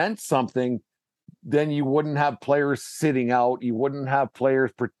actually meant something, then you wouldn't have players sitting out. You wouldn't have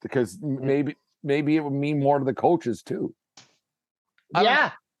players because maybe it would mean more to the coaches too.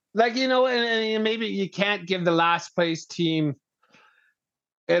 Yeah. Like, and maybe you can't give the last place team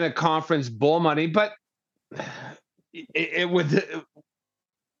in a conference bowl money, but it would.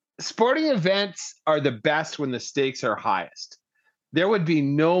 Sporting events are the best when the stakes are highest. There would be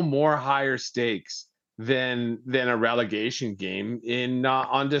no more higher stakes than a relegation game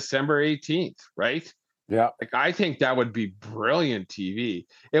on December 18th, right? Yeah. Like, I think that would be brilliant TV.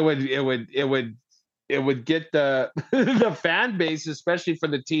 It would get the the fan base, especially for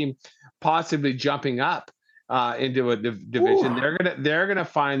the team possibly jumping up into a division. Ooh. They're gonna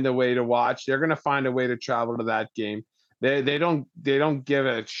find the way to watch. They're gonna find a way to travel to that game. They don't give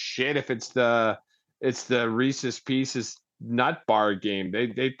a shit if it's the Reese's Pieces nut bar game.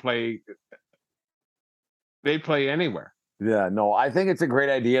 They play anywhere. Yeah, no, I think it's a great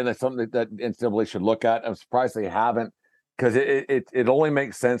idea, and that's something that NCAA should look at. I'm surprised they haven't, because it only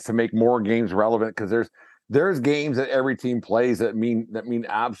makes sense to make more games relevant, because there's games that every team plays that mean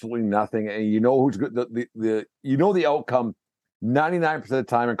absolutely nothing, and you know who's good. The outcome 99% of the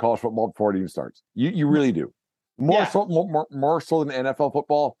time in college football before it even starts. You really do. More so than NFL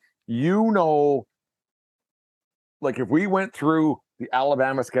football. Like if we went through the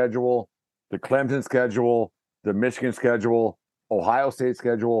Alabama schedule, the Clemson schedule, the Michigan schedule, Ohio State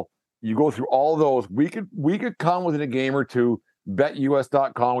schedule, you go through all those, we could come within a game or two,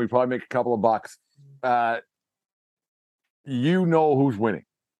 betus.com, we probably make a couple of bucks. Who's winning.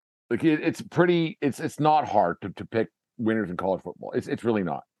 Like it's not hard to pick winners in college football. It's really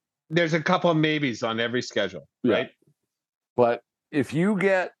not. There's a couple of maybes on every schedule, right? Yeah. But if you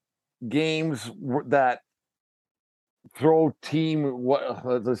get games that throw team,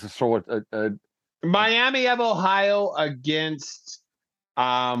 let's just throw a Miami of Ohio against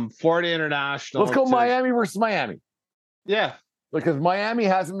Florida International. Let's go Miami versus Miami. Yeah, because Miami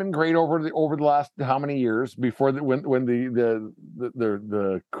hasn't been great over the last how many years before when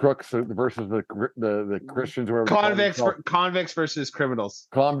the crooks versus the Christians, whoever convicts versus criminals.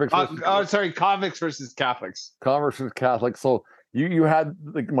 Convicts versus Catholics. Convicts versus Catholics. So you had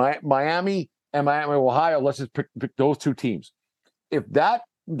like Miami and Miami, Ohio. Let's just pick those two teams. If that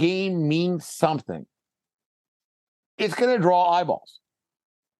game means something, it's going to draw eyeballs.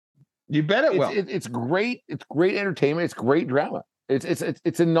 You bet it will. It's great. It's great entertainment. It's great drama. I think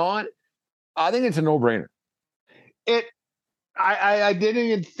it's a no-brainer. I didn't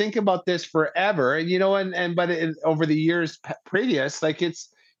even think about this forever, and over the years previous, like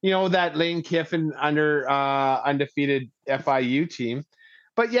it's that Lane Kiffin undefeated FIU team,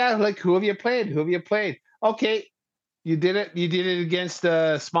 but yeah, like who have you played? Okay, you did it against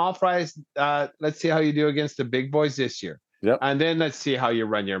the small fries. Let's see how you do against the big boys this year. Yep. And then let's see how you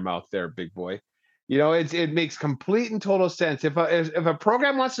run your mouth there, big boy. It makes complete and total sense. If a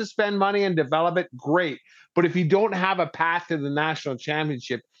program wants to spend money and develop it, great. But if you don't have a path to the national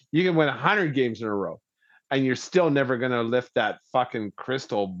championship, you can win 100 games in a row, and you're still never going to lift that fucking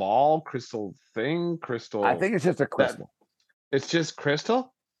crystal thing. I think it's just a crystal. It's just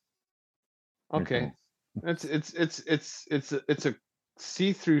crystal. Okay, Mm-hmm. it's a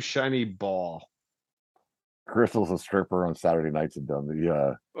see-through shiny ball. Crystal's a stripper on Saturday nights and done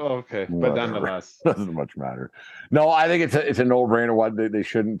the okay, but nonetheless doesn't much matter. No, I think it's a no-brainer. Why they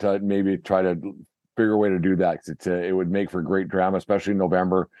shouldn't maybe try to figure a way to do that, because it would make for great drama, especially in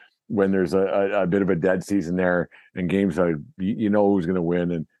November when there's a bit of a dead season there and games that who's going to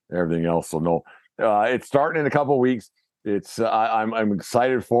win and everything else. So no, it's starting in a couple of weeks. It's I'm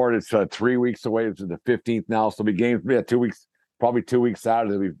excited for it. It's 3 weeks away. It's the 15th now, so it'll be games. Yeah, 2 weeks, probably 2 weeks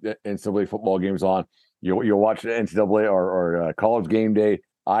Saturday. There'll be NCAA football games on. You'll watch the NCAA or college game day.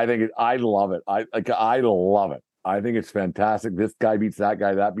 I love it. I love it. I think it's fantastic. This guy beats that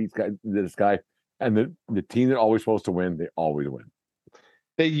guy. That beats this guy. And the team that always supposed to win, they always win.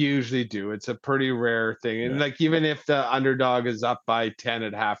 They usually do. It's a pretty rare thing. And like even if the underdog is up by 10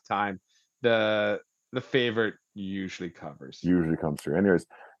 at halftime, the favorite usually covers. Usually comes through. Anyways,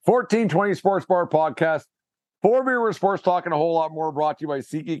 1420 Sports Bar Podcast. 4 Beer with Sports Talk and a whole lot more, brought to you by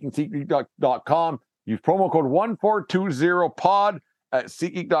SeatGeek and SeatGeek.com. Use promo code 1420pod at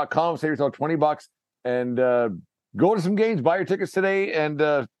SeatGeek.com. Save yourself $20 and go to some games. Buy your tickets today,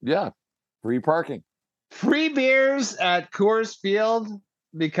 and free parking. Free beers at Coors Field,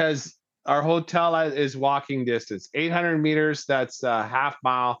 because our hotel is walking distance. 800 meters, that's a half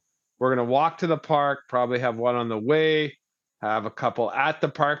mile. We're going to walk to the park, probably have one on the way. have a couple at the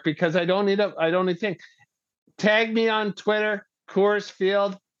park because I don't need a thing. Tag me on Twitter, Coors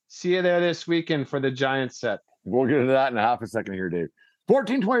Field. See you there this weekend for the Giants set. We'll get into that in a half a second here, Dave.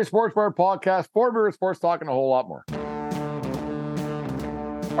 1420 Sports Bar Podcast, 4 beer sports talk, and a whole lot more.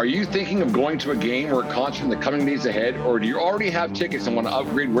 Are you thinking of going to a game or a concert in the coming days ahead, or do you already have tickets and want to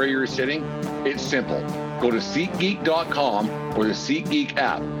upgrade where you're sitting? It's simple. Go to SeatGeek.com or the SeatGeek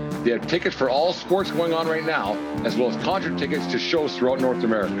app. They have tickets for all sports going on right now, as well as concert tickets to shows throughout North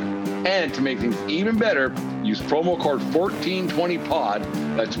America. And to make things even better, use promo code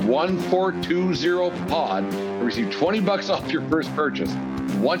 1420POD, that's 1420POD, and receive $20 off your first purchase.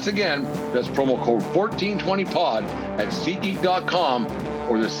 Once again, that's promo code 1420POD at SeatGeek.com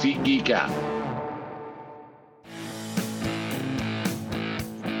or the SeatGeek app.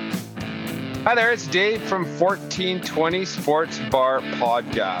 Hi there, it's Dave from 1420 Sports Bar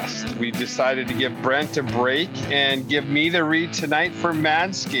Podcast. We decided to give Brent a break and give me the read tonight for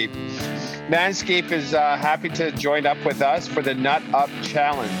Manscaped. Manscaped is happy to join up with us for the Nut Up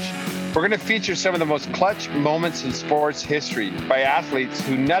Challenge. We're going to feature some of the most clutch moments in sports history by athletes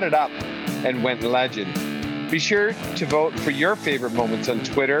who nutted up and went legend. Be sure to vote for your favorite moments on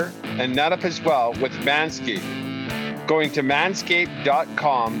Twitter and nut up as well with Manscaped. Going to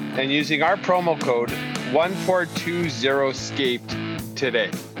manscaped.com and using our promo code 1420SCAPED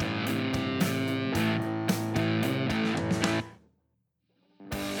today.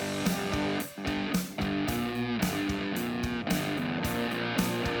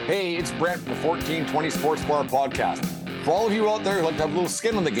 Hey, it's Brent from the 1420 Sports Bar Podcast. For all of you out there who like to have a little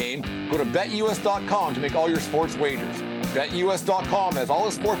skin on the game, go to betus.com to make all your sports wagers. BetUS.com has all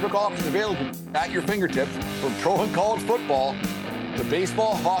the sportsbook options available at your fingertips, from pro and college football to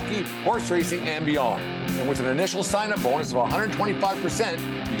baseball, hockey, horse racing, and beyond. And with an initial sign-up bonus of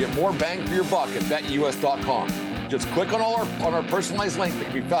 125%, you get more bang for your buck at BetUS.com. Just click on our personalized link that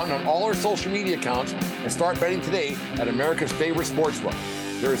can be found on all our social media accounts and start betting today at America's favorite sportsbook.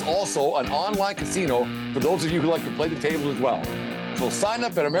 There is also an online casino for those of you who like to play the table as well. So sign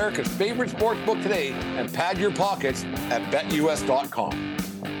up at America's favorite sportsbook today and pad your pockets at betus.com.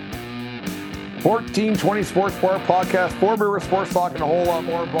 1420 Sports Bar Podcast, 4 beer sports talk, and a whole lot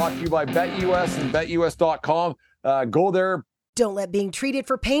more, brought to you by BetUS and betus.com. Go there. Don't let being treated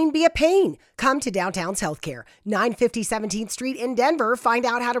for pain be a pain. Come to Downtown's Healthcare, 950 17th Street in Denver. Find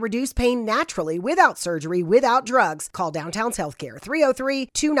out how to reduce pain naturally, without surgery, without drugs. Call Downtown's Healthcare,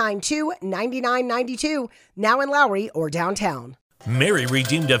 303-292-9992, now in Lowry or downtown. Mary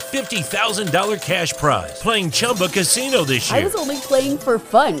redeemed a $50,000 cash prize playing Chumba Casino this year. I was only playing for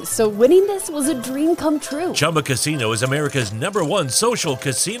fun, so winning this was a dream come true. Chumba Casino is America's #1 social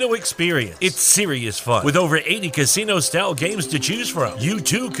casino experience. It's serious fun. With over 80 casino-style games to choose from, you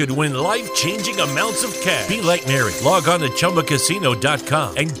too could win life-changing amounts of cash. Be like Mary. Log on to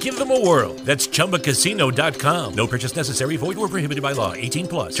ChumbaCasino.com and give them a whirl. That's ChumbaCasino.com. No purchase necessary. Void or prohibited by law.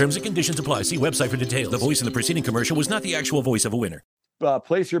 18+. Terms and conditions apply. See website for details. The voice in the preceding commercial was not the actual voice of a winner.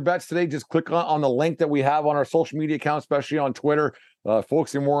 Place your bets today. Just click on the link that we have on our social media accounts, especially on Twitter.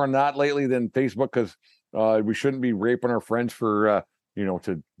 Focusing more on that lately than Facebook, because we shouldn't be raping our friends for,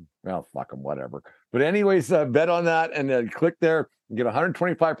 fuck them, whatever. But anyways, bet on that and then click there and get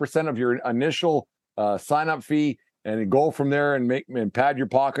 125% of your initial sign-up fee, and go from there and pad your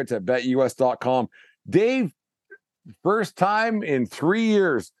pockets at betus.com. Dave, first time in 3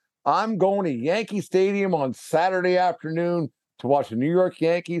 years, I'm going to Yankee Stadium on Saturday afternoon to watch the New York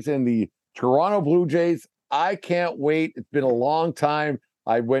Yankees and the Toronto Blue Jays. I can't wait. It's been a long time.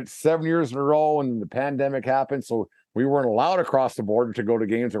 I went 7 years in a row and the pandemic happened, so we weren't allowed across the border to go to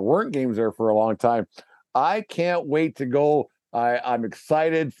games. There weren't games there for a long time. I can't wait to go. I'm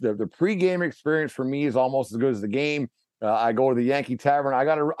excited. The pregame experience for me is almost as good as the game. I go to the Yankee Tavern. I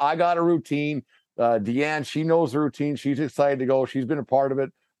got a routine. Deanne, she knows the routine. She's excited to go. She's been a part of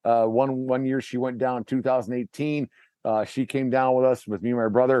it. One year she went down in 2018. She came down with us, with me and my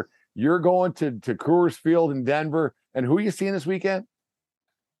brother. You're going to Coors Field in Denver. And who are you seeing this weekend?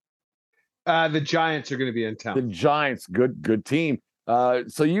 The Giants are going to be in town. The Giants, good team.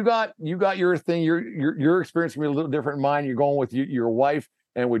 So you got your thing. Your experience will be a little different than mine. You're going with your wife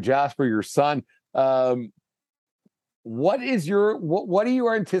and with Jasper, your son. What are you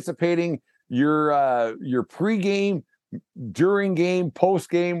anticipating your pregame, during game, post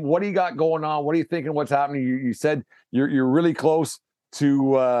game? What do you got going on? What are you thinking? What's happening? You said you're really close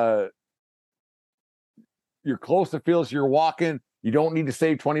to Phillips. You're walking. You don't need to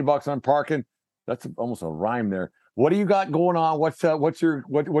save $20 on parking. That's almost a rhyme there. What do you got going on? What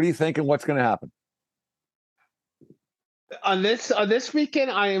are you thinking? What's going to happen on this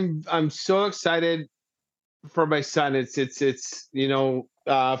weekend? I'm so excited. for my son, it's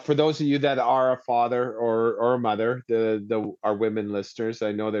for those of you that are a father or a mother, the our women listeners,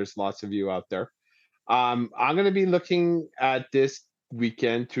 I know there's lots of you out there. I'm going to be looking at this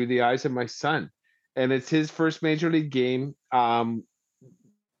weekend through the eyes of my son, and it's his first major league game.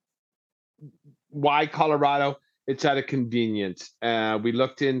 Why Colorado? It's out of convenience. We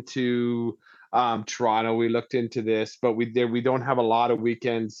looked into Toronto. We looked into this, but we don't have a lot of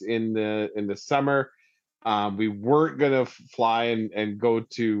weekends in the summer. We weren't gonna fly and go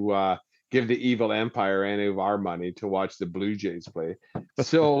to give the evil empire any of our money to watch the Blue Jays play.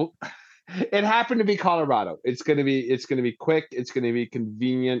 So it happened to be Colorado. It's gonna be quick. It's gonna be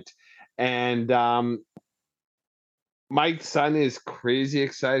convenient, and my son is crazy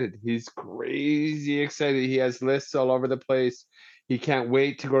excited. He's crazy excited. He has lists all over the place. He can't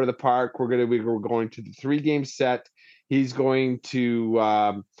wait to go to the park. We're going to the 3-game set. He's going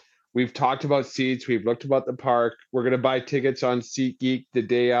to. We've talked about seats. We've looked about the park. We're going to buy tickets on SeatGeek the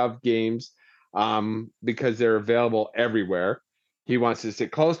day of games, because they're available everywhere. He wants to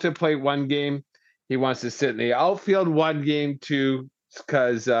sit close to plate one game. He wants to sit in the outfield one game too,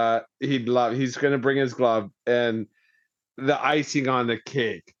 because he's going to bring his glove, and the icing on the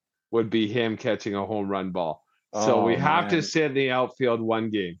cake would be him catching a home run ball. So we have to sit in the outfield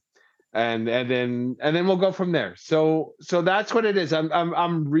one game, and then we'll go from there. So that's what it is.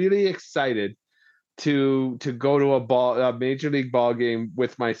 I'm really excited to go to a major league ball game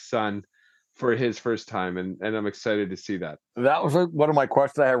with my son for his first time, and I'm excited to see that. That was one of my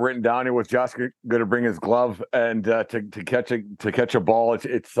questions I had written down. It was just going to bring his glove and to catch a ball.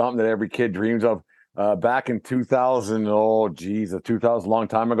 It's something that every kid dreams of. Back in 2000, 2000, long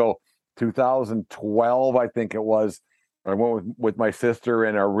time ago, 2012, I think it was. I went with my sister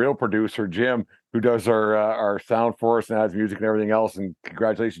and our real producer Jim, who does our sound for us and has music and everything else. And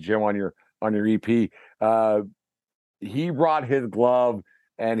congratulations, Jim, on your EP. He brought his glove,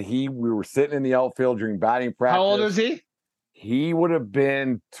 and we were sitting in the outfield during batting practice. How old is he? He would have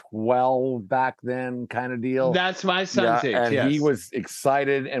been 12 back then, kind of deal. That's my son's age. And yes. he was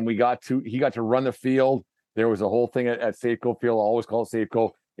excited, and he got to run the field. There was a whole thing at Safeco Field, I always call it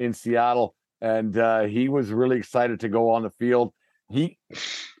Safeco, in Seattle, and he was really excited to go on the field.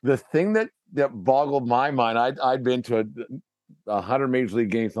 The thing that boggled my mind, I'd been to 100 major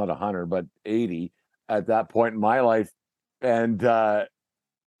league games, not 100, but 80 at that point in my life, and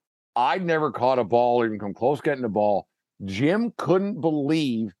I'd never caught a ball or even come close getting a ball. Jim couldn't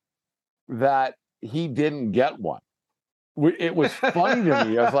believe that he didn't get one. It was funny to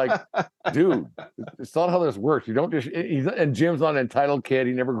me. I was like, dude, it's not how this works. You don't just, and Jim's not an entitled kid.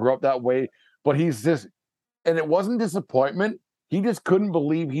 He never grew up that way, but he's just, and it wasn't disappointment. He just couldn't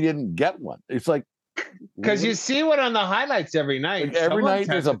believe he didn't get one. It's like, because you see one on the highlights every night. Like every night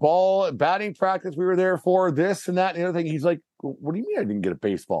there's a ball, batting practice we were there for, this and that and the other thing. He's like, what do you mean I didn't get a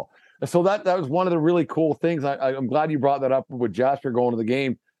baseball? So that was one of the really cool things. I'm glad you brought that up with Jasper going to the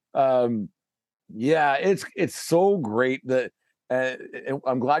game. Yeah, it's so great that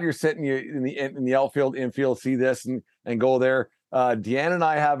I'm glad you're sitting in the outfield, infield, see this and go there. Deanna and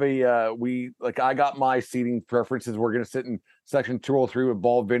I have I got my seating preferences. We're going to sit in section 203 with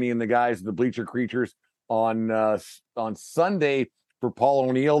Ball Vinny and the guys, the Bleacher Creatures on Sunday for Paul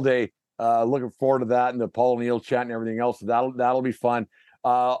O'Neill Day. Looking forward to that and the Paul O'Neill chat and everything else. So that'll be fun.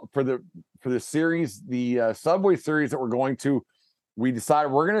 For the series, the Subway series that we're going to, we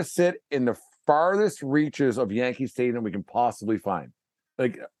decided we're going to sit in the farthest reaches of Yankee Stadium we can possibly find.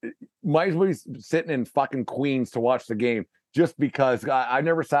 Like, might as well be sitting in fucking Queens to watch the game, just because I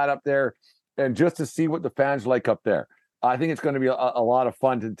never sat up there, and just to see what the fans like up there. I think it's going to be a lot of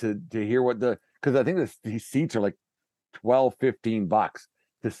fun to hear because I think these seats are like $12-15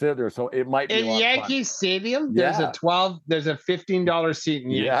 to sit there, so it might be in Yankee Stadium. There's a $15 seat in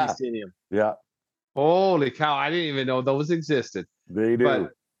Yankee Stadium. Yeah. Holy cow! I didn't even know those existed. They do.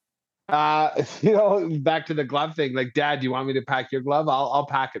 But, back to the glove thing. Like, Dad, do you want me to pack your glove? I'll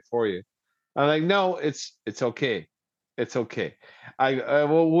pack it for you. I'm like, no, it's okay. It's okay.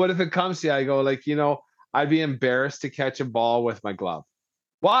 Well, what if it comes to you? I go, like, I'd be embarrassed to catch a ball with my glove.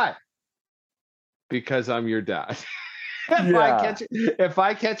 Why? Because I'm your dad. If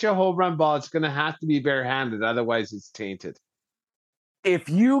I catch a home run ball, it's going to have to be barehanded. Otherwise, it's tainted.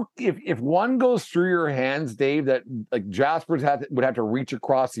 If one goes through your hands, Dave, that like Jasper's would have to reach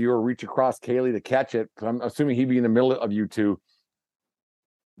across you or reach across Kaylee to catch it. I'm assuming he'd be in the middle of you two.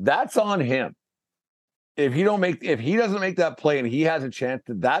 That's on him. If he doesn't make that play and he has a chance,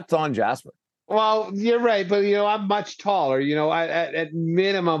 that's on Jasper. Well, you're right, but I'm much taller. At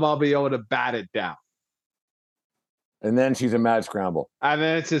minimum, I'll be able to bat it down. And then she's a mad scramble. And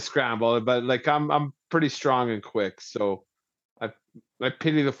then it's a scramble, but like I'm pretty strong and quick, so I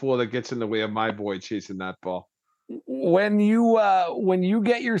pity the fool that gets in the way of my boy chasing that ball. When you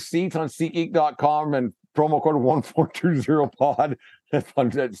get your seats on SeatGeek.com and promo code 1420pod at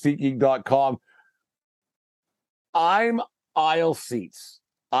SeatGeek.com, I'm aisle seats.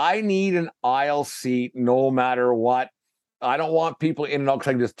 I need an aisle seat no matter what. I don't want people in and out because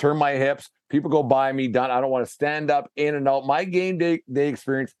I can just turn my hips. People go by me, done. I don't want to stand up, in and out. My game day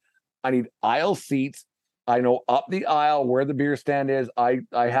experience, I need aisle seats. I know up the aisle where the beer stand is. I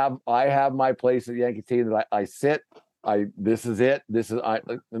have my place at Yankee Stadium that I sit. This is it.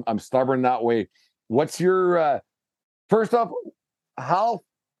 I'm stubborn that way. What's your first off? How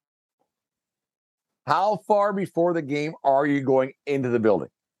far before the game are you going into the building?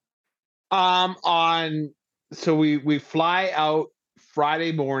 So we fly out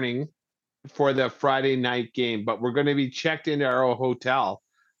Friday morning for the Friday night game, but we're going to be checked into our hotel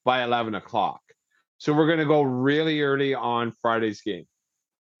by 11 o'clock. So we're going to go really early on Friday's game.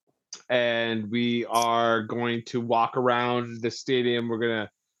 And we are going to walk around the stadium. We're going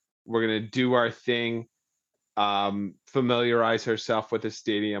to do our thing, familiarize ourselves with the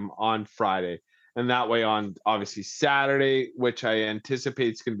stadium on Friday. And that way on obviously Saturday, which I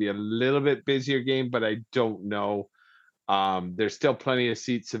anticipate is going to be a little bit busier game, but I don't know. There's still plenty of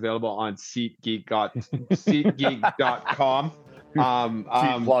seats available on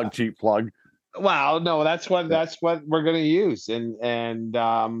SeatGeek.com. Cheap plug. Well, no, that's what we're going to use and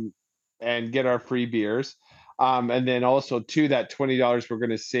get our free beers. And then also too, that $20 we're going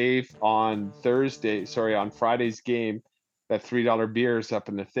to save on Friday's game, that $3 beers up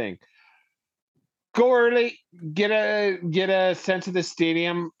in the thing. Go early, get a sense of the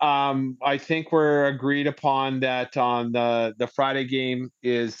stadium. I think we're agreed upon that on the Friday game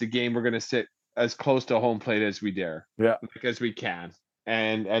is the game we're going to sit as close to home plate as we dare, as we can,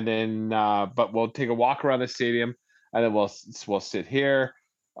 and then but we'll take a walk around the stadium, and then we'll sit here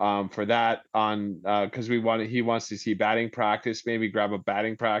for that on because he wants to see batting practice, maybe grab a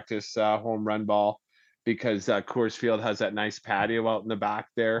batting practice home run ball because Coors Field has that nice patio out in the back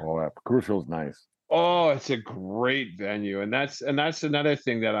there. Oh, Coors Field's nice. Oh, it's a great venue, and that's another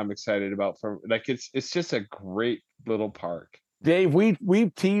thing that I'm excited about. It's just a great little park. Dave,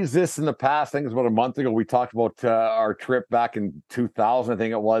 we've teased this in the past. I think it was about a month ago. We talked about our trip back in 2000. I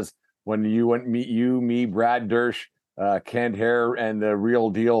think it was when you went me, Brad Dersch, Kent Hare, and the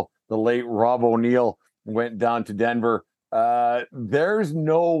real deal, the late Rob O'Neill, went down to Denver. There's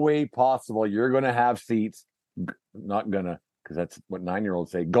no way possible you're going to have seats. Not gonna. Because that's what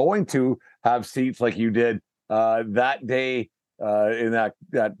 9-year-olds say, going to have seats like you did that day in that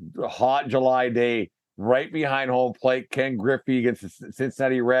hot July day, right behind home plate, Ken Griffey against the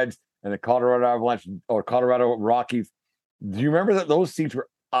Cincinnati Reds and the Colorado Avalanche or Colorado Rockies. Do you remember that those seats were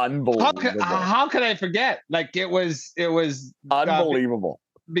unbelievable? How could I forget? Like it was unbelievable.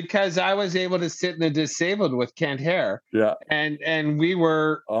 Because I was able to sit in the disabled with Kent Hare. Yeah. And we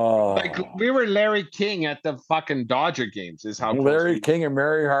were we were Larry King at the fucking Dodger games is how Larry King and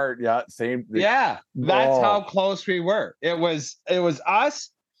Mary Hart. Yeah. Same. Yeah. That's how close we were. It was us.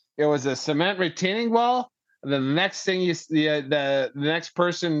 It was a cement retaining wall. And then the next thing the next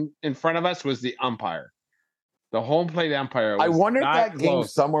person in front of us was the umpire. The home plate umpire. I wonder if that game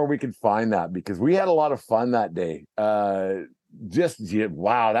somewhere we could find that because we had a lot of fun that day.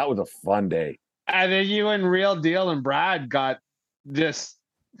 Wow, that was a fun day. And then you and Real Deal and Brad got just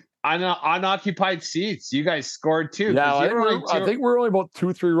unoccupied seats. You guys scored too. Yeah, I think we're only about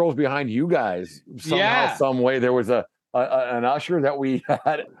 2-3 rows behind you guys. Somehow, some way, there was an usher that we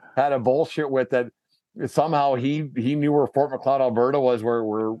had a bullshit with that. Somehow he knew where Fort McLeod, Alberta was,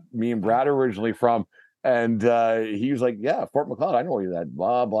 where me and Brad are originally from. And he was like, yeah, Fort McLeod, I know where you're at.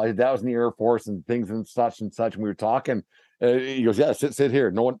 Blah, blah. His dad was in the Air Force and things and such. And we were talking. He goes, yeah, sit here.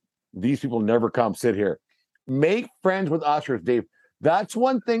 No one, these people never come. Sit here. Make friends with ushers, Dave. That's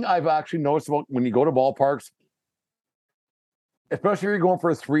one thing I've actually noticed about when you go to ballparks, especially if you're going for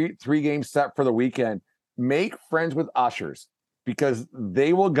a three game set for the weekend. Make friends with ushers because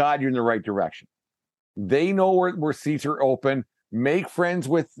they will guide you in the right direction. They know where seats are open. Make friends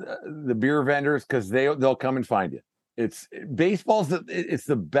with the beer vendors because they'll come and find you. Baseball's it's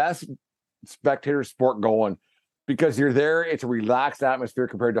the best spectator sport going. Because you're there, it's a relaxed atmosphere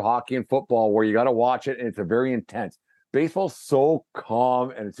compared to hockey and football where you got to watch it and it's a very intense. Baseball's so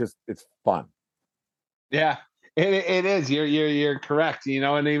calm and it's fun. Yeah, it is. You're correct.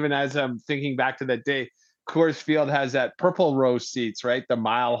 And even as I'm thinking back to that day, Coors Field has that purple row seats, right? The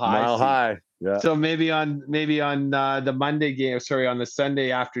mile high. Yeah. So maybe on the Monday game, on the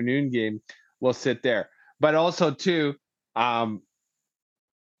Sunday afternoon game, we'll sit there. but also too, the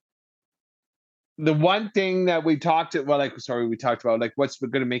one thing that we talked about, like what's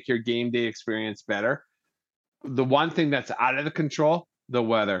going to make your game day experience better. The one thing that's out of the control, the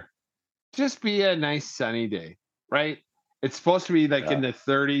weather. Just be a nice sunny day, right? It's supposed to be like in the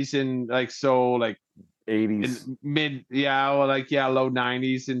 30s and like 80s, low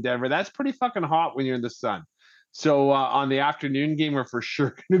 90s in Denver. That's pretty fucking hot when you're in the sun. So on the afternoon game, we're for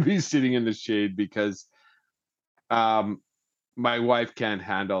sure going to be sitting in the shade because my wife can't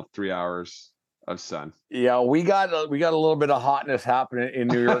handle 3 hours of sun. Yeah, we got a little bit of hotness happening in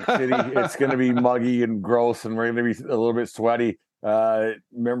New York City. It's going to be muggy and gross, and we're going to be a little bit sweaty.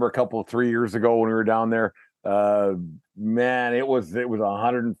 Remember 3 years ago when we were down there? Man, it was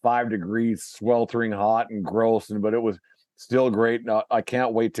 105 degrees, sweltering hot and gross, but it was still great. I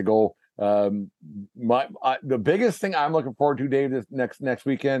can't wait to go. The biggest thing I'm looking forward to, Dave, this next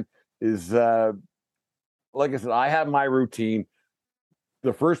weekend is, like I said, I have my routine.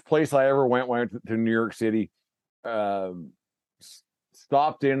 The first place I ever went to New York City,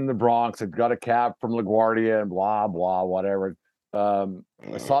 stopped in the Bronx. I got a cab from LaGuardia and blah, blah, whatever. I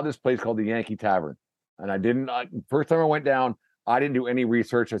saw this place called the Yankee Tavern, and first time I went down, I didn't do any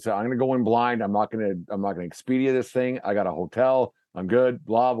research. I said, I'm going to go in blind. I'm not going to Expedia this thing. I got a hotel. I'm good,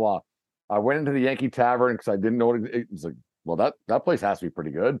 blah, blah. I went into the Yankee Tavern because I didn't know it was like, well, that place has to be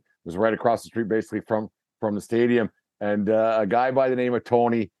pretty good. It was right across the street, basically from the stadium. And a guy by the name of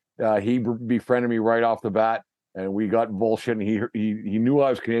Tony, he befriended me right off the bat, and we got bullshit. And he knew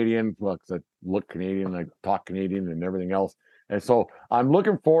I was Canadian. Well, 'cause I look Canadian, I talk Canadian, and everything else. And so I'm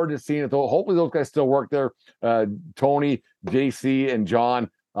looking forward to seeing it. Hopefully those guys still work there. Tony, JC, and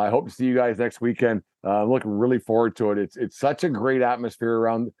John. I hope to see you guys next weekend. I'm looking really forward to it. It's such a great atmosphere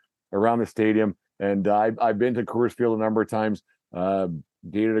around the stadium. And I've been to Coors Field a number of times.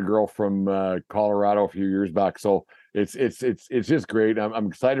 Dated a girl from Colorado a few years back. So it's just great. I'm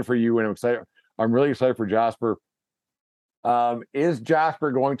excited for you, and I'm really excited for Jasper. Is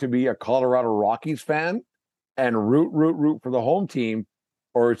Jasper going to be a Colorado Rockies fan and root for the home team,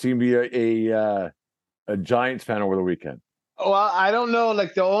 or is he going to be a Giants fan over the weekend? Well, I don't know.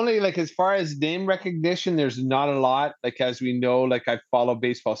 Like the only as far as name recognition, there's not a lot. Like as we know, I follow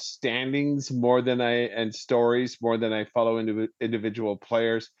baseball standings and stories more than I follow individual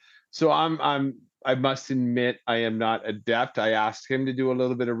players. So I must admit I am not adept. I asked him to do a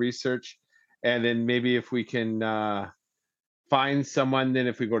little bit of research, and then maybe if we can find someone, then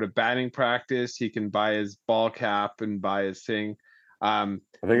if we go to batting practice, he can buy his ball cap and buy his thing. Are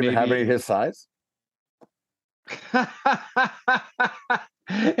they going to have any of his size?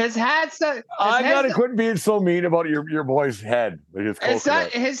 His hat's not. I gotta quit being so mean about your boy's head. It's not.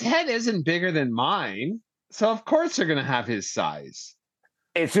 His head isn't bigger than mine, so of course they're gonna have his size.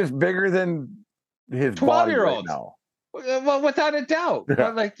 It's just bigger than his 12-year-old right now. Well, without a doubt.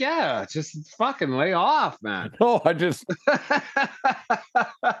 But just fucking lay off, man. No, I just.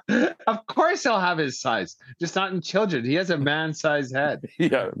 Of course he'll have his size, just not in children. He has a man-sized head.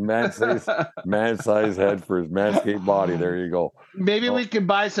 Yeah, man-sized head for his manscaped body. There you go. Maybe we could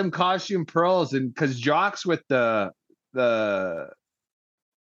buy some costume pearls, and because Jock's with the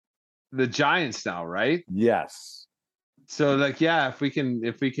Giants now, right? Yes. So if we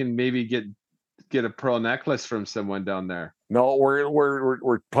can maybe get a pearl necklace from someone down there. No,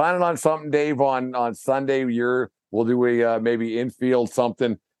 we're planning on something, Dave. On Sunday, we'll do a maybe infield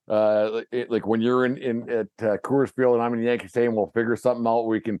something. Like when you're in at Coors Field and I'm in Yankee Stadium, we'll figure something out.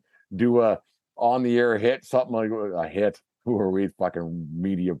 We can do a on the air hit, something like a hit. Who are we, fucking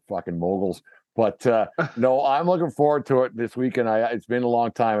media fucking moguls? But no, I'm looking forward to it this weekend. It's been a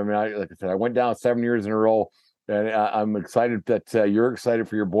long time. I mean, like I said, I went down 7 years in a row, and I'm excited that you're excited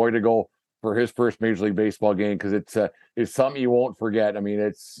for your boy to go for his first Major League Baseball game, because it's something you won't forget. I mean,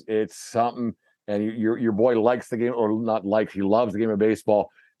 it's something, and your boy likes the game, or not likes, he loves the game of baseball,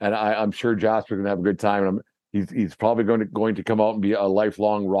 and I'm sure Jasper's gonna have a good time, and he's probably going to come out and be a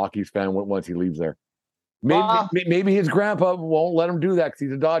lifelong Rockies fan once he leaves there. Maybe his grandpa won't let him do that because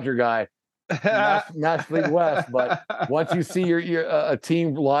he's a Dodger guy, National League West. But once you see your a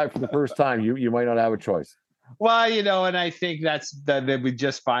team live for the first time, you might not have a choice. Well, and I think that we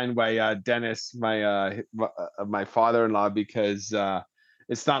just find by Dennis, my father-in-law, because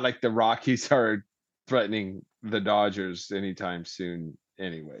it's not like the Rockies are threatening the Dodgers anytime soon,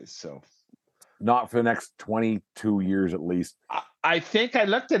 anyways. So, not for the next 22 years at least. I think I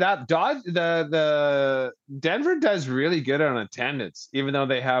looked it up. The Denver does really good on attendance, even though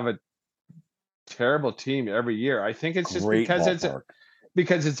they have a terrible team every year. I think it's just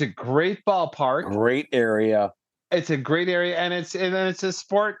because it's a great ballpark, great area. It's a great area, and it's a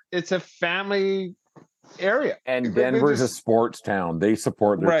sport. It's a family area. And Denver's a sports town. They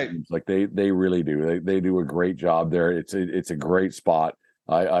support their teams. Like they really do. They do a great job there. It's a great spot.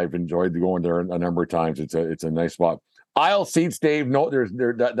 I've enjoyed going there a number of times. It's a nice spot. Aisle seats, Dave. No,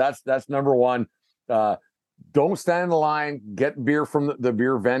 that's number one. Don't stand in the line. Get beer from the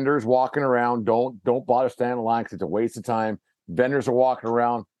beer vendors walking around. Don't bother standing in the line because it's a waste of time. Vendors are walking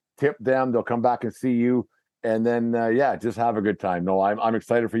around. Tip them. They'll come back and see you. And then just have a good time. No, I'm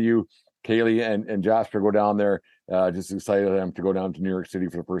excited for you, Kaylee and Jasper. Go down there. Just excited for them to go down to New York City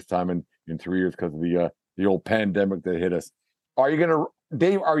for the first time in 3 years because of the old pandemic that hit us.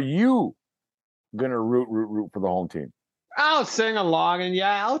 Dave? Are you gonna root for the home team? I'll sing along and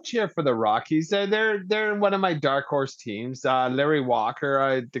I'll cheer for the Rockies. They're one of my dark horse teams. Larry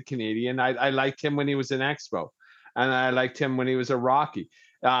Walker, the Canadian. I liked him when he was an Expo, and I liked him when he was a Rocky.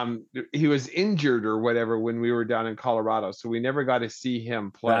 He was injured or whatever when we were down in Colorado, so we never got to see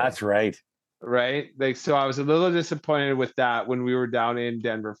him play. That's right. Right? Like, so I was a little disappointed with that when we were down in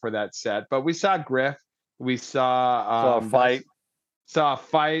Denver for that set. But we saw Griff. We saw a fight.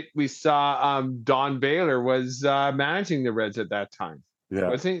 We saw Don Baylor was managing the Reds at that time. Yeah.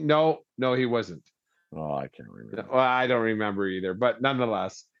 Was he? No, he wasn't. Oh, I can't remember. Well, I don't remember either. But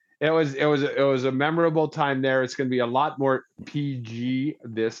nonetheless, it was a memorable time there. It's going to be a lot more PG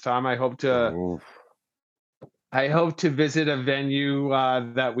this time. I hope to visit a venue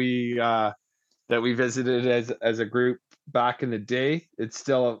that we visited as a group back in the day. It's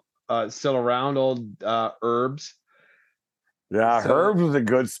still around, old Herbs. Yeah, so, Herbs was a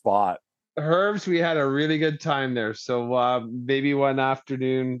good spot. Herbs, we had a really good time there. So maybe one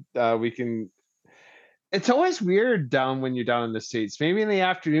afternoon we can. It's always weird when you're down in the States. Maybe in the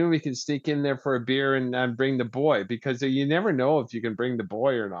afternoon we can sneak in there for a beer and bring the boy, because you never know if you can bring the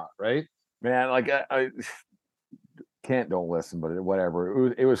boy or not, right? Man, like I Kent don't listen, but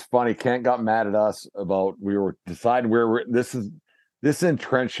whatever. It was funny. Kent got mad at us about we were deciding where we're. This is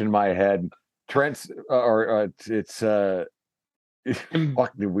entrenched in my head. Trent's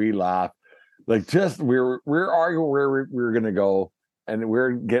fuck, did we laugh? Like, just we're arguing where we're gonna go, and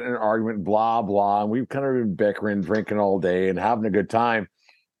we're getting an argument, blah blah, and we've kind of been bickering, drinking all day, and having a good time.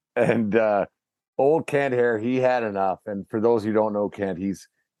 And old Kent here, he had enough. And for those who don't know Kent, he's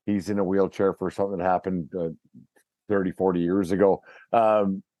in a wheelchair for something that happened 30, 40 years ago.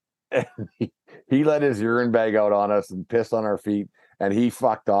 And he let his urine bag out on us and pissed on our feet, and he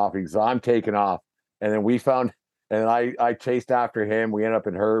fucked off. He said, "I'm taking off." And then we found. And I chased after him. We ended up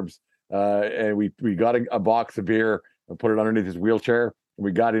in Herb's, and we got a box of beer and put it underneath his wheelchair. And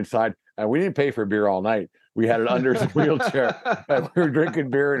we got inside, and we didn't pay for beer all night. We had it under his wheelchair, and we were drinking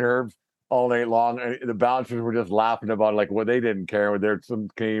beer in Herb's all night long. And the bouncers were just laughing about they didn't care. There's some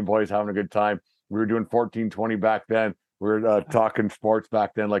Canadian boys having a good time. We were doing 14-20 back then. We were talking sports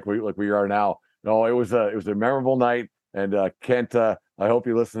back then, like we are now. No, it was a memorable night. And Kent, I hope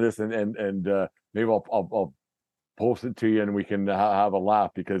you listen to this, and maybe I'll post it to you, and we can have a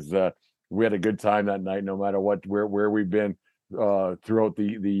laugh, because we had a good time that night, no matter where we've been throughout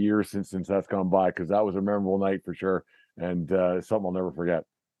the years since that's gone by, because that was a memorable night for sure, and something I'll never forget.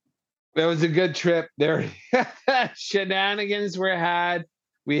 It was a good trip. There, shenanigans were had.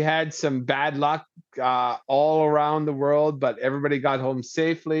 We had some bad luck all around the world, but everybody got home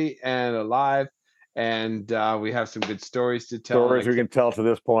safely and alive. And we have some good stories to tell. Stories we can tell to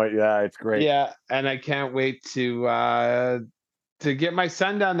this point. Yeah, it's great. Yeah, and I can't wait to get my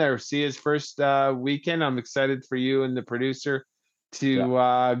son down there, see his first weekend. I'm excited for you and the producer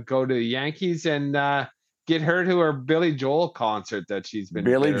to go to the Yankees and get her to her Billy Joel concert that she's been.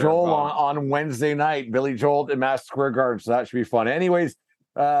 Billy Joel on Wednesday night. Billy Joel at Madison Square Garden, so that should be fun. Anyways,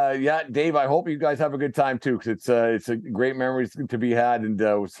 Dave, I hope you guys have a good time too, because it's a great memories to be had, and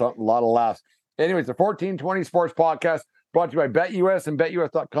a lot of laughs. Anyways, the 1420 Sports Podcast brought to you by BetUS and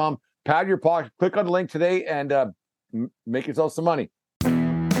BetUS.com. Pad your pocket, click on the link today, and make yourself some money.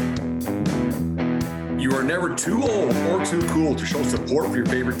 You are never too old or too cool to show support for your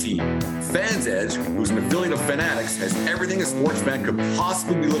favorite team. Fans Edge, who's an affiliate of Fanatics, has everything a sports fan could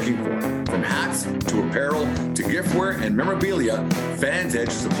possibly be looking for. From hats to apparel to giftware and memorabilia, Fans Edge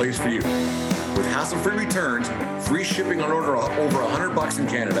is the place for you. With hassle-free returns, free shipping on order over $100 in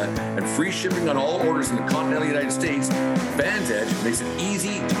Canada, and free shipping on all orders in the continental United States, Fans Edge makes it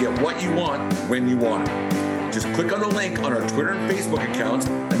easy to get what you want when you want it. Just click on the link on our Twitter and Facebook accounts,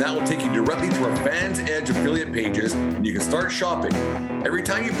 and that will take you directly to our Fans Edge affiliate pages, and you can start shopping. Every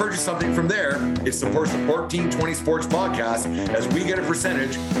time you purchase something from there, it supports the 1420 Sports Podcast, as we get a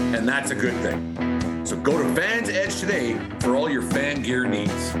percentage, and that's a good thing. So go to Fans Edge today for all your fan gear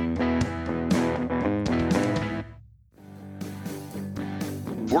needs.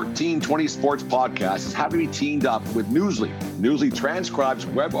 1420 Sports Podcast is happy to be teamed up with Newsly. Newsly transcribes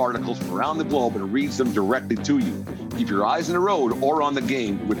web articles from around the globe and reads them directly to you. Keep your eyes on the road or on the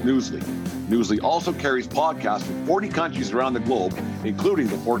game with Newsly. Newsly also carries podcasts from 40 countries around the globe, including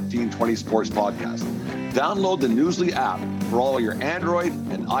the 1420 Sports Podcast. Download the Newsly app for all your Android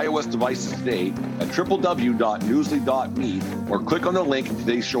and iOS devices today at www.newsly.me or click on the link in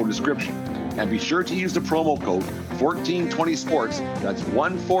today's show description. And be sure to use the promo code 1420sports, that's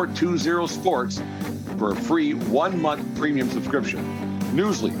 1420sports, for a free 1-month premium subscription.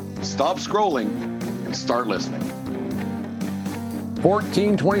 Newsly, stop scrolling and start listening.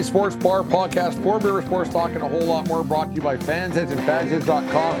 1420 Sports Bar Podcast, for Beer Sports Talk, and a whole lot more, brought to you by Fansheads and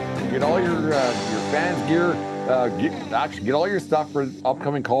fansheads.com. Get all your fans gear, get all your stuff for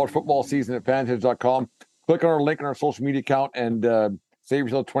upcoming college football season at fansheads.com. Click on our link in our social media account and save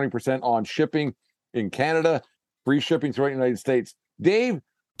yourself 20% on shipping in Canada. Free shipping throughout the United States. Dave,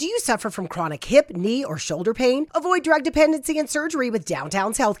 Do you suffer from chronic hip, knee, or shoulder pain? Avoid drug dependency and surgery with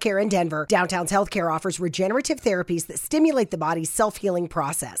Downtown's Healthcare in Denver. Downtown's Healthcare offers regenerative therapies that stimulate the body's self-healing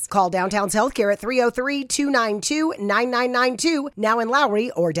process. Call Downtown's Healthcare at 303-292-9992, now in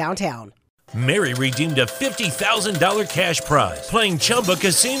Lowry or downtown. Mary redeemed a $50,000 cash prize playing Chumba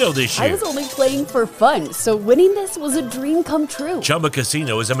Casino this year. I was only playing for fun, so winning this was a dream come true. Chumba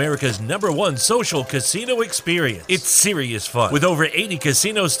Casino is America's #1 social casino experience. It's serious fun. With over 80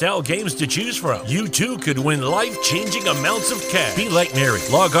 casino-style games to choose from, you too could win life-changing amounts of cash. Be like Mary.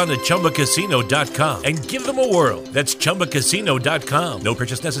 Log on to ChumbaCasino.com and give them a whirl. That's ChumbaCasino.com. No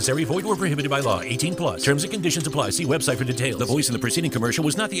purchase necessary. Void or prohibited by law. 18+. Terms and conditions apply. See website for details. The voice in the preceding commercial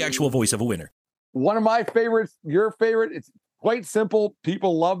was not the actual voice of a winner. one of my favorites, your favorite. It's quite simple.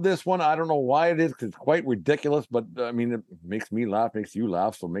 People love this one. I don't know why it is, because it's quite ridiculous, but I mean, it makes me laugh, makes you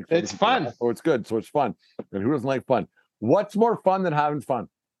laugh, so it makes it's fun. Laugh. So it's good. So it's fun. And who doesn't like fun? What's more fun than having fun?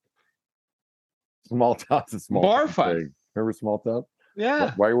 Small tops and small. More fun. Thing. Remember small top?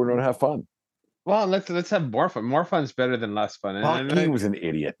 Yeah. Why would we not have fun? Well, let's have more fun. More fun's better than less fun. He was an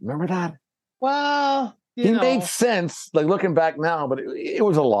idiot. Remember that? Well, he made sense, like looking back now, but it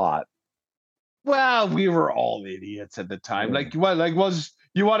was a lot. Well, we were all idiots at the time. Yeah. Like, what? Like, was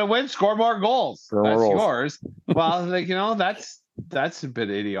you want to win? Score more goals. That's yours. Well, like, that's a bit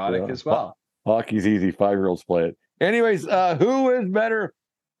idiotic as well. Hockey's easy. 5-year-olds play it. Anyways, who is better,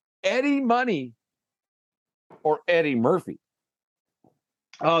 Eddie Money or Eddie Murphy?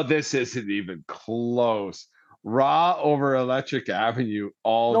 Oh, this isn't even close. Raw over Electric Avenue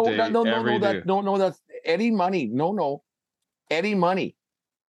all day, every day. That's Eddie Money. No, Eddie Money.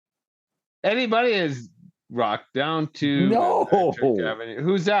 Eddie Money is rocked down to Electric Avenue.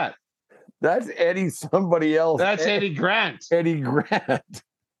 Who's that? That's Eddie somebody else. That's Eddie Grant. Eddie Grant.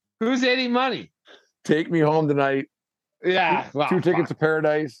 Who's Eddie Money? Take Me Home Tonight. Yeah. Two Tickets to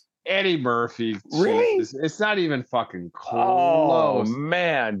Paradise. Eddie Murphy. Really? Jesus. It's not even fucking close. Oh,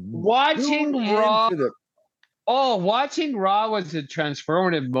 man. Watching Raw was a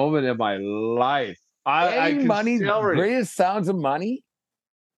transformative moment in my life. Eddie Money's greatest sounds of money?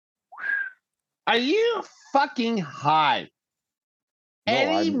 Are you fucking high?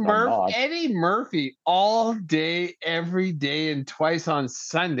 No, Eddie Murphy all day, every day, and twice on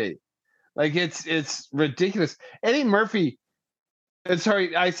Sunday. Like, it's ridiculous. Eddie Murphy.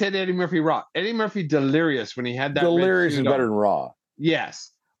 Sorry, I said Eddie Murphy Raw. Eddie Murphy Delirious when he had that. Delirious is better than Raw.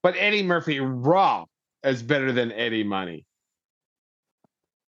 Yes, but Eddie Murphy Raw is better than Eddie Money.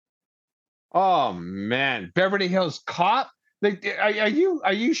 Oh man, Beverly Hills Cop. Like, are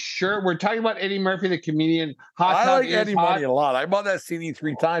you sure we're talking about Eddie Murphy, the comedian? I like Eddie Money a lot. I bought that CD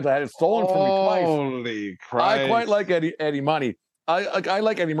 3 times. I had it stolen from me twice. Holy Christ! I quite like Eddie Money. I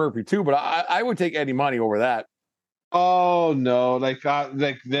like Eddie Murphy too, but I would take Eddie Money over that. Oh no! We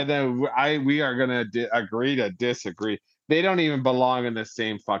are gonna agree to disagree. They don't even belong in the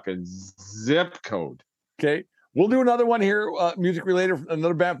same fucking zip code. Okay, we'll do another one here, music related,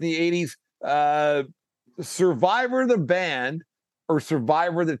 another band from the '80s. Survivor the band or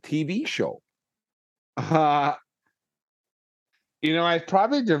Survivor the TV show? I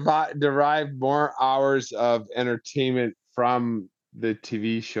probably derived more hours of entertainment from the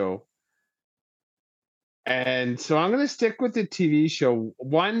TV show. And so I'm going to stick with the TV show.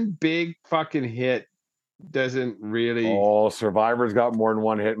 One big fucking hit doesn't really... Oh, Survivor's got more than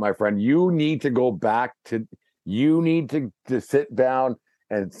one hit, my friend. You need to sit down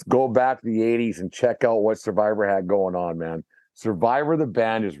and go back to the 80s and check out what Survivor had going on, man. Survivor, the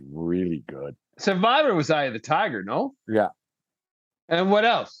band, is really good. Survivor was Eye of the Tiger, no? Yeah. And what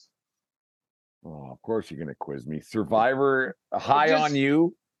else? Oh, of course you're going to quiz me. Survivor, High on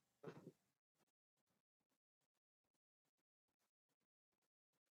You.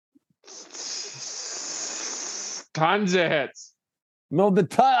 Tons of hits. No,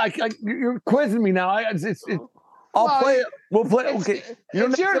 you're quizzing me now. I'll play it. We'll play it. Okay.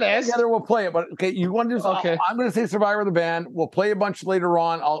 It's your list. Together, we'll play it. But okay, you want to do Okay. I'm going to say Survivor the Band. We'll play a bunch later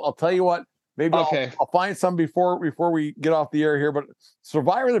on. I'll tell you what. Maybe I'll find some before we get off the air here. But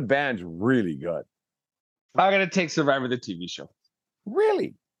Survivor the Band's really good. I'm going to take Survivor the TV show.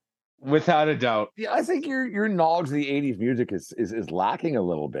 Really? Without a doubt. Yeah, I think your knowledge of the 80s music is lacking a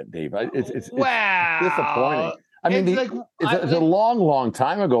little bit, Dave. It's disappointing. I mean, it's a long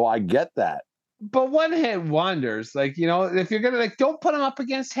time ago. I get that. But one hit wonders, if you're gonna don't put them up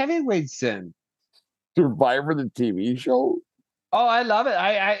against heavyweights. Then Survivor the TV show. Oh, I love it.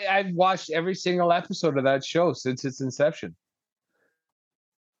 I've watched every single episode of that show since its inception.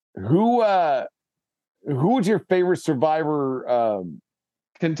 Who was your favorite Survivor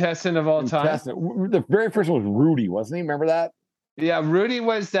contestant of all time? The very first one was Rudy, wasn't he? Remember that? Yeah, Rudy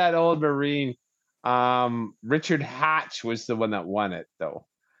was that old Marine. Richard Hatch was the one that won it, though.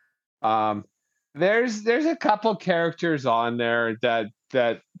 There's a couple characters on there that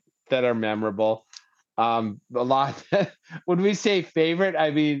are memorable. A lot. When we say favorite,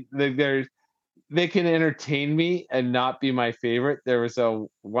 I mean they can entertain me and not be my favorite. There was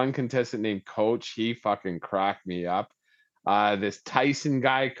one contestant named Coach. He fucking cracked me up. This Tyson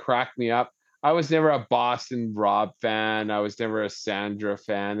guy cracked me up. I was never a Boston Rob fan. I was never a Sandra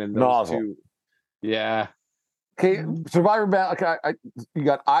fan. And those two. Yeah. Okay, Survivor Band. Okay, you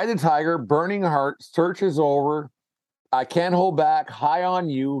got Eye the Tiger, Burning Heart, Search is Over, I Can't Hold Back, High on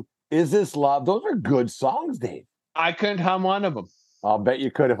You, Is This Love? Those are good songs, Dave. I couldn't hum one of them. I'll bet you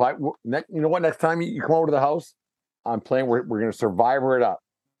could. You know what? Next time you come over to the house, I'm playing. We're going to Survivor it up.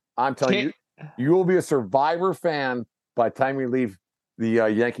 I'm telling you, you will be a Survivor fan by the time you leave the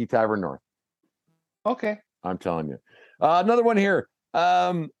Yankee Tavern North. Okay, I'm telling you. Another one here.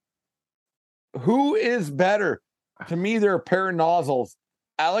 Who is better? To me, they're a pair of nozzles.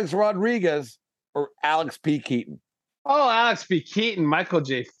 Alex Rodriguez or Alex P. Keaton? Oh, Alex P. Keaton, Michael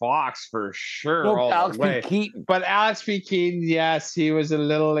J. Fox for sure. No, Alex P. Keaton. But Alex P. Keaton, yes, he was a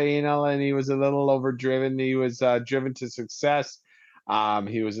little anal and he was a little overdriven. He was driven to success.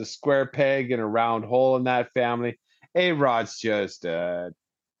 He was a square peg in a round hole in that family. A-Rod's just a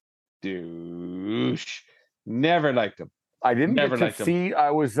douche. Never liked him. I didn't get to see. We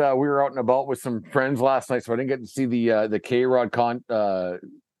were out and about with some friends last night, so I didn't get to see the K-Rod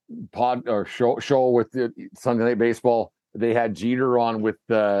pod or show with the Sunday Night Baseball. They had Jeter on with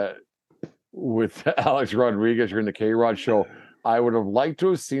Alex Rodriguez during the K-Rod show. I would have liked to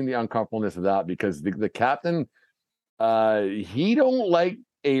have seen the uncomfortableness of that because the captain, he don't like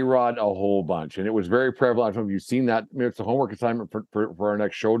A-Rod a whole bunch, and it was very prevalent. I don't know if you've seen that. Maybe it's a homework assignment for our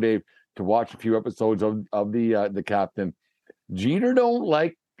next show, Dave, to watch a few episodes of the captain. Jeter don't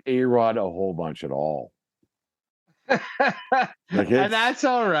like A-Rod a whole bunch at all. And that's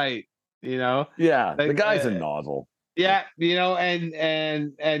all right, Yeah, the guy's a nozzle. Yeah,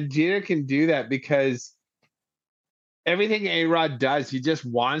 and Jeter can do that because everything A-Rod does, he just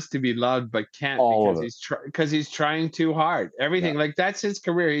wants to be loved but can't because he's trying too hard. Everything that's his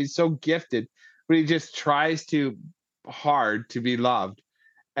career. He's so gifted, but he just tries too hard to be loved.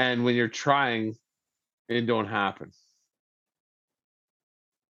 And when you're trying, it don't happen.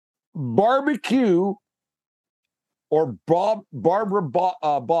 Barbecue or Barbara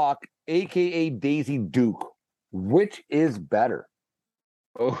Bach, a.k.a. Daisy Duke. Which is better?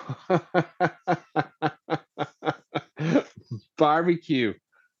 Oh. Barbecue.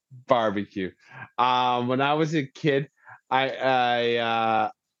 When I was a kid,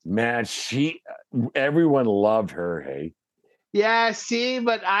 everyone loved her, hey? Yeah, see,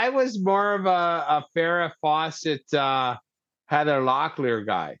 but I was more of a Farrah Fawcett, Heather Locklear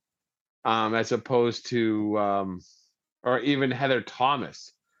guy. As opposed to or even Heather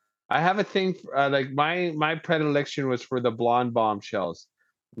Thomas. I have a thing for, my predilection was for the blonde bombshells,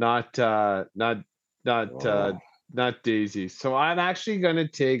 not Daisy. So I'm actually going to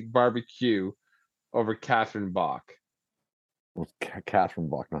take Barbecue over Catherine Bach. Well, Catherine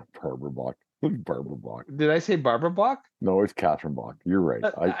Bach, not Barbara Bach. Who's Barbara Bach? Did I say Barbara Bach? No, it's Catherine Bach. You're right.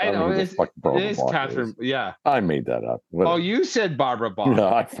 I know. It is Catherine. Yeah. I made that up. Oh, you said Barbara Bach.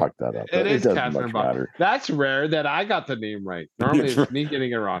 No, I fucked that up. It is Catherine Bach. That's rare that I got the name right. Normally it's me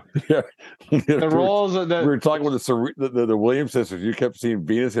getting it wrong. Yeah. The roles of we were talking with the Williams sisters. You kept seeing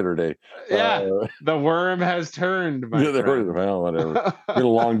Venus hit her day. Yeah. The worm has turned. Well, whatever. Been a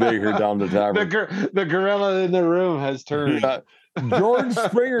long day here down the tavern. The gorilla in the room has turned. George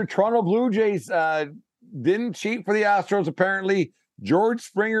Springer, Toronto Blue Jays, didn't cheat for the Astros, apparently. George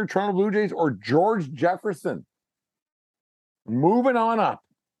Springer, Toronto Blue Jays, or George Jefferson? Moving on up.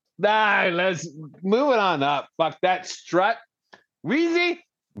 Let's move it on up. Fuck that strut. Wheezy.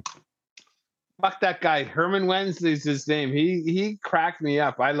 Fuck that guy. Herman Wednesday's his name. He cracked me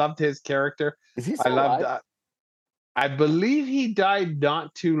up. I loved his character. Is he I still loved alive? I believe he died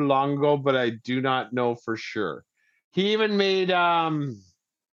not too long ago, but I do not know for sure. He even made an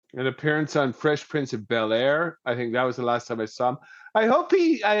appearance on Fresh Prince of Bel-Air. I think that was the last time I saw him. I hope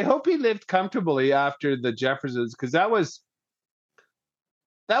he lived comfortably after the Jeffersons, because that was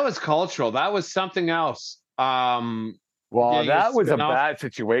cultural. That was something else. Well, that was a bad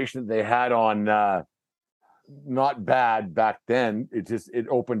situation they had on. Not bad back then. It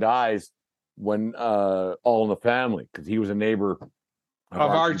opened eyes when All in the Family, because he was a neighbor of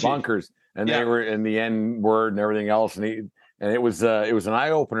Archie Bunkers, and they were in the N word and everything else, and it was an eye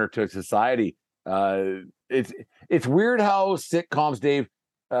opener to society. It's weird how sitcoms, Dave,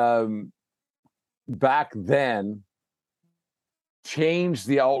 back then changed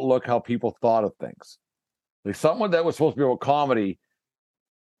the outlook how people thought of things. Like someone that was supposed to be about comedy,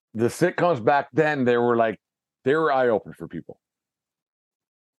 the sitcoms back then, they were eye openers for people.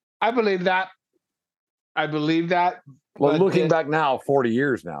 I believe that. Well, looking back now, 40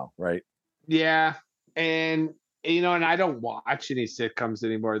 years now, right? Yeah. And and I don't watch any sitcoms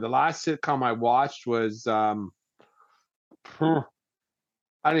anymore. The last sitcom I watched was I don't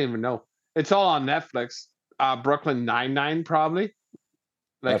even know. It's all on Netflix. Brooklyn Nine-Nine, probably.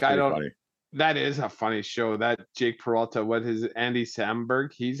 Like, I don't. Funny. That is a funny show. That Jake Peralta, Andy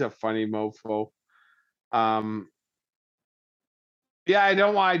Samberg? He's a funny mofo. Yeah, I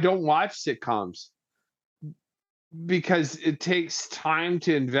don't watch sitcoms because it takes time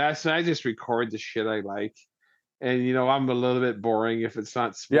to invest, and I just record the shit I like. And I'm a little bit boring if it's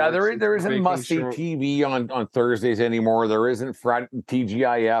not sports. Yeah, there isn't must-see TV on Thursdays anymore. There isn't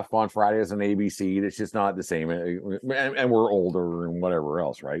TGIF on Fridays on ABC. It's just not the same. And we're older and whatever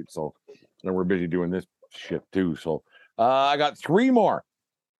else, right? So, and we're busy doing this shit too. So, I got 3 more.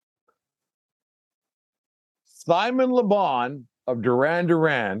 Simon Le Bon of Duran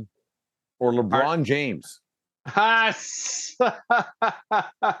Duran or LeBron James?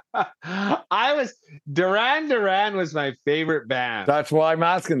 Duran Duran was my favorite band. That's why I'm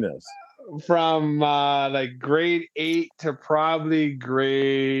asking this. From grade 8 to probably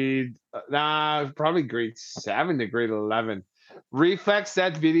grade 7 to grade 11. Reflex,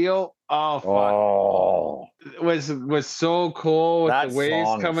 that video, was so cool with the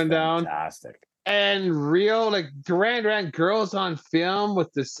waves coming down. Fantastic. And real, Duran Duran, girls on film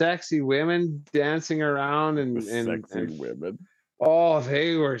with the sexy women dancing around and sexy women. Oh,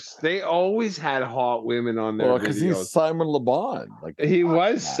 they always had hot women on their videos. Because he's Simon Le Bon. He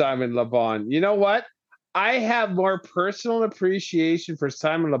was Simon Le Bon. You know what? I have more personal appreciation for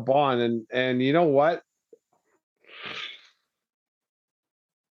Simon Le Bon, and you know what?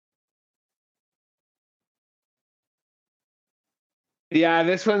 Yeah,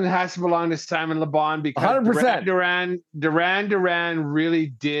 this one has to belong to Simon Le Bon because 100%. Duran Duran really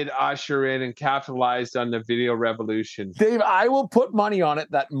did usher in and capitalized on the video revolution. Dave, I will put money on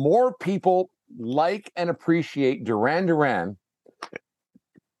it that more people like and appreciate Duran Duran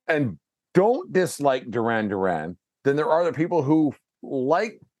and don't dislike Duran Duran than there are other people who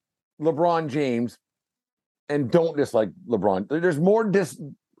like LeBron James and don't dislike LeBron. There's more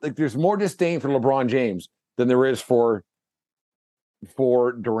disdain for LeBron James than there is for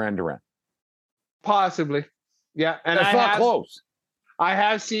Duran Duran. Possibly. Yeah. And that's not close. I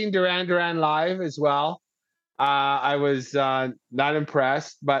have seen Duran Duran live as well. I was not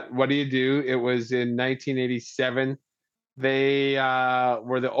impressed, but what do you do? It was in 1987. They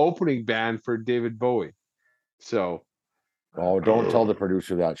were the opening band for David Bowie. So. Oh, don't tell the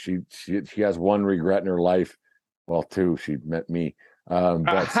producer that. She has one regret in her life. Well, 2. She met me.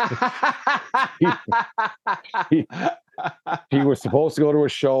 But he was supposed to go to a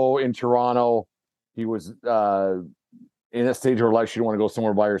show in Toronto. He was in a stage of her life. She didn't want to go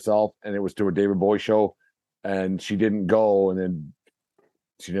somewhere by herself, and it was to a David Bowie show, and she didn't go, and then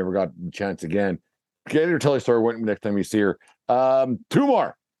she never got the chance again. Get her to tell her story next time you see her. 2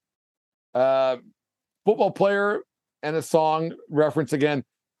 more. Football player and a song reference again.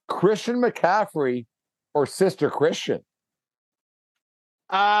 Christian McCaffrey or Sister Christian?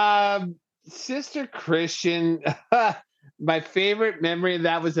 Sister Christian. My favorite memory of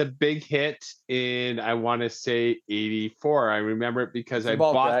that was a big hit in, I want to say, 84. I remember it because I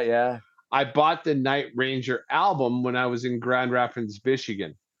bought the Night Ranger album when I was in Grand Rapids,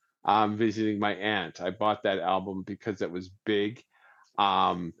 Michigan, visiting my aunt. I bought that album because it was big.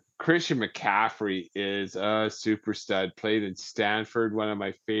 Christian McCaffrey is a super stud. Played in Stanford, one of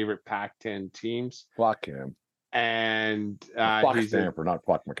my favorite Pac-10 teams. Fuck him. and Fuck he's Stanford, not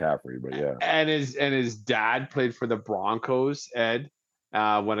fuck McCaffrey, but yeah. and his dad played for the Broncos. Ed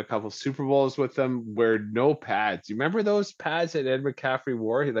won a couple Super Bowls with them. Wear no pads. You remember those pads that Ed McCaffrey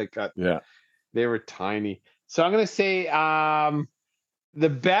wore? He they were tiny. So I'm gonna say the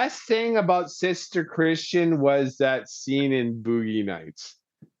best thing about Sister Christian was that scene in Boogie Nights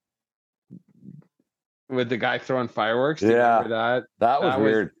with the guy throwing fireworks. Do you remember that? That was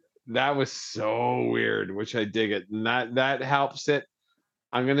weird. That was so weird, which I dig it. And that helps it.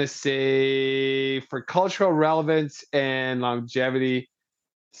 I'm going to say for cultural relevance and longevity,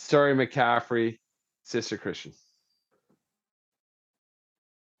 sorry, McCaffrey, Sister Christian.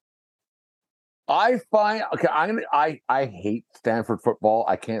 I hate Stanford football.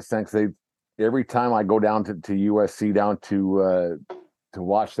 I can't stand because every time I go down to USC down to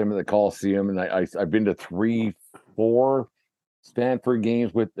watch them at the Coliseum, and I've been to 3-4 Stanford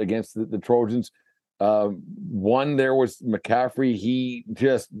games against the Trojans. One there was McCaffrey. He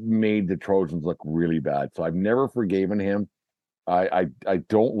just made the Trojans look really bad. So I've never forgiven him. I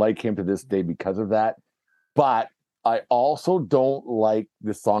don't like him to this day because of that. But I also don't like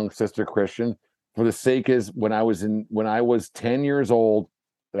the song Sister Christian for the sake is when I was 10 years old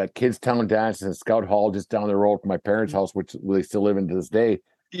at Kidstown Dances in Scout Hall just down the road from my parents' house, which they still live in to this day.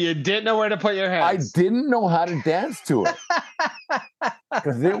 You didn't know where to put your hands. I didn't know how to dance to it.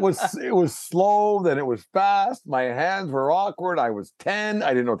 Because it was slow, then it was fast. My hands were awkward. I was 10. I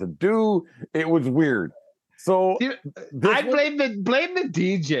didn't know what to do. It was weird. So I blame the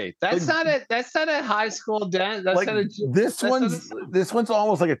DJ. That's not a high school dance. That's like, not a this one's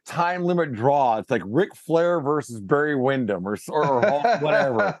almost like a time limit draw. It's like Ric Flair versus Barry Windham or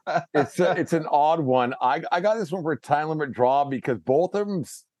whatever. It's an odd one. I got this one for a time limit draw because both of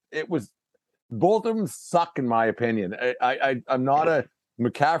them suck in my opinion. I'm not a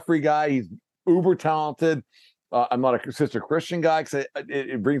McCaffrey guy. He's uber talented. I'm not a Sister Christian guy because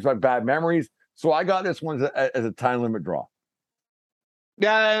it brings back bad memories. So I got this one as a time limit draw.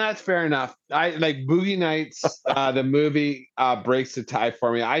 Yeah, that's fair enough. I like Boogie Nights. The movie breaks the tie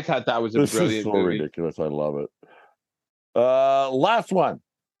for me. I thought that was a brilliant movie. Ridiculous. I love it. Last one.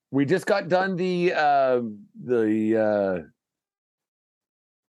 We just got done the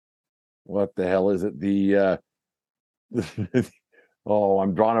what the hell is it?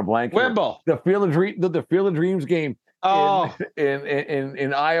 I'm drawing a blank. Wimble. The Field of Dreams game. Oh,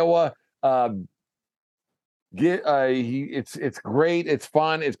 in Iowa. It's great. It's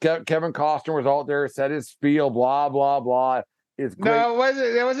fun. It's Kevin Costner was out there, said his spiel, blah blah blah. It's great. No,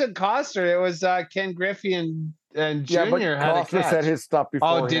 it wasn't Costner. It was Ken Griffey and Junior. Yeah, but Costner said his stuff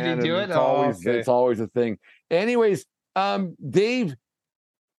beforehand. Oh, did he do it? It's always a thing. Anyways, Dave,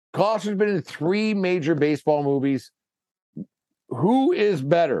 Costner's been in 3 major baseball movies. Who is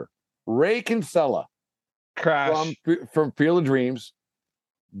better, Ray Kinsella Crash from Field of Dreams,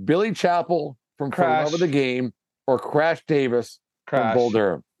 Billy Chappell from For Love of the Game, or Crash Davis from Bull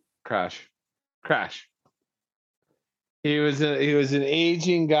Durham? Crash. He was an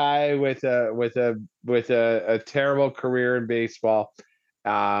aging guy with a terrible career in baseball,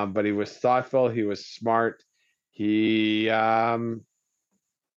 but he was thoughtful. He was smart. He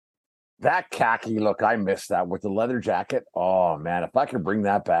that khaki look, I missed that with the leather jacket. Oh man, if I could bring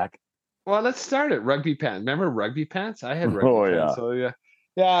that back. Well, let's start it. Rugby pants. Remember rugby pants? I had rugby pants. So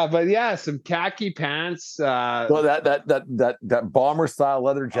yeah, some khaki pants. So that bomber style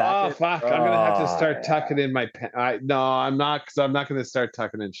leather jacket. Oh fuck! I'm gonna have to start tucking in my pants. No, I'm not, because I'm not gonna start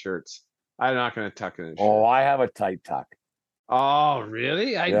tucking in shirts. I'm not gonna tuck it in shirts. Oh, I have a tight tuck. Oh,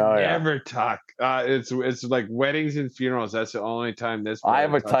 really? I never tuck. It's like weddings and funerals. That's the only time I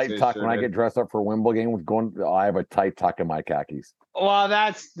have a tight tuck when I get dressed up for Wimbledon games. I have a tight tuck in my khakis. Well,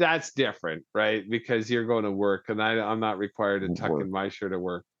 that's different, right? Because you're going to work, and I'm not required to tuck in my shirt at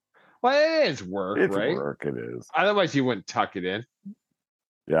work. Well, it is work, right? It's work. It is. Otherwise, you wouldn't tuck it in.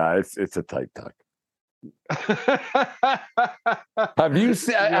 Yeah, it's a tight tuck. Have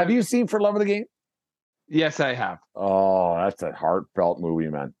you seen For Love of the Game? Yes, I have. Oh, that's a heartfelt movie,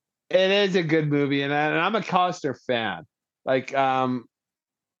 man. It is a good movie, and I'm a Costner fan. Like, I don't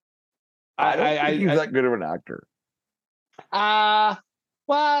think he's that good of an actor.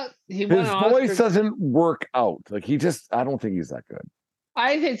 Well, his voice doesn't work out. Like I don't think he's that good.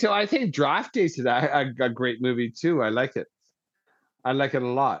 I think so. I think Draft Day's a great movie too. I like it. I like it a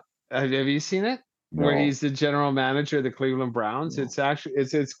lot. Have you seen it? No. Where he's the general manager of the Cleveland Browns. No. It's actually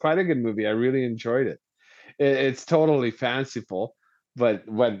it's quite a good movie. I really enjoyed it. It's totally fanciful, but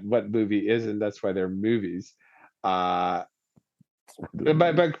what movie isn't? That's why they're movies. But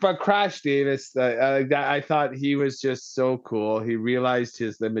Crash Davis, I thought he was just so cool. He realized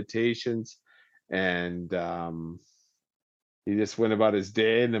his limitations, and he just went about his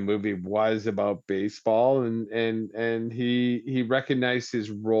day, and the movie was about baseball, and he recognized his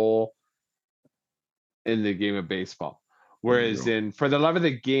role in the game of baseball. Whereas in For the Love of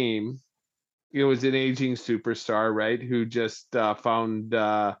the Game, it was an aging superstar, right? Who just found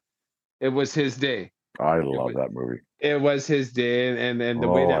it was his day. I love that movie. It was his day, and the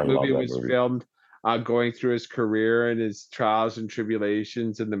way that movie was filmed, going through his career and his trials and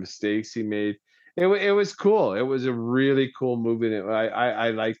tribulations and the mistakes he made. It was cool. It was a really cool movie. And I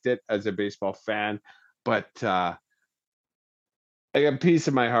liked it as a baseball fan, but a piece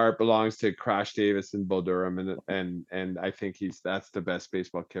of my heart belongs to Crash Davis and Bull Durham, and I think that's the best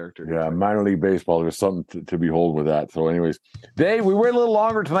baseball character. Yeah, minor league baseball. There's something to behold with that. So, anyways, Dave, we went a little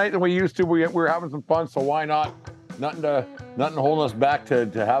longer tonight than we used to. We were having some fun, so why not? Nothing holding us back to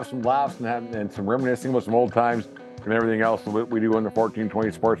have some laughs and some reminiscing about some old times and everything else that we do on the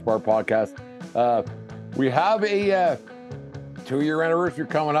 1420 Sports Bar podcast. We have a 2-year anniversary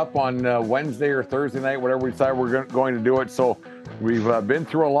coming up on Wednesday or Thursday night, whatever we decide we're going to do it. So we've been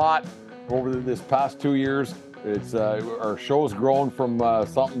through a lot over this past 2 years. It's our show's grown from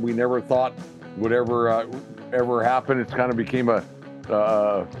something we never thought would ever happen. It's kind of became a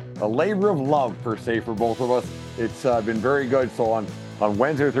labor of love, per se, for both of us. It's been very good. So on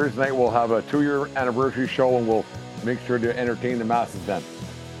Wednesday or Thursday night, we'll have a 2-year anniversary show, and we'll make sure to entertain the masses then.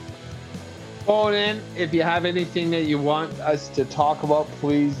 Phone in if you have anything that you want us to talk about.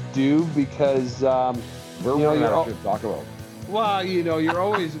 Please do, because we're running out of shit to talk about. Well, you're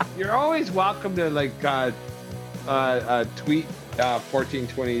always welcome to tweet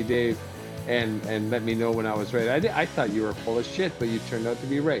 1420 Dave and let me know when I was right. I thought you were full of shit, but you turned out to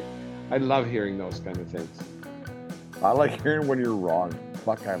be right. I love hearing those kind of things. I like hearing when you're wrong.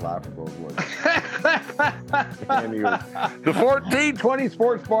 Fuck, I laugh at those words. Anyway, the 1420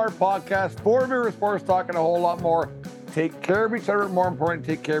 Sports Bar podcast, 4 beer sports talk and a whole lot more. Take care of each other. More important,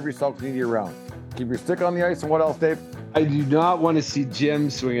 take care of yourself and you around. Keep your stick on the ice. And what else, Dave? I do not want to see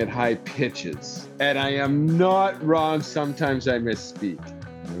Jim swing at high pitches, and I am not wrong. Sometimes I misspeak.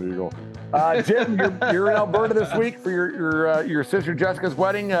 There you go. Jim, you're in Alberta this week for your sister Jessica's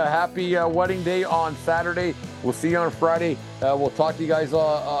wedding. Happy wedding day on Saturday. We'll see you on Friday. We'll talk to you guys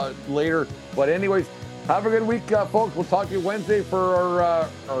later. But anyways, have a good week, folks. We'll talk to you Wednesday for our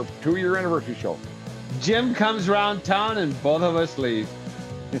 2-year anniversary show. Jim comes around town and both of us leave.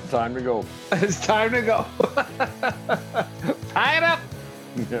 It's time to go. It's time to go. Pack it up.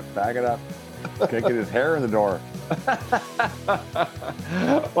 Yeah, pack it up. Can't get his hair in the door.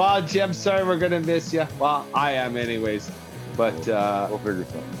 Well, Jim, sorry we're going to miss you. Well, I am anyways. But we'll figure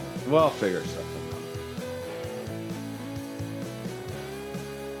something. We'll figure something.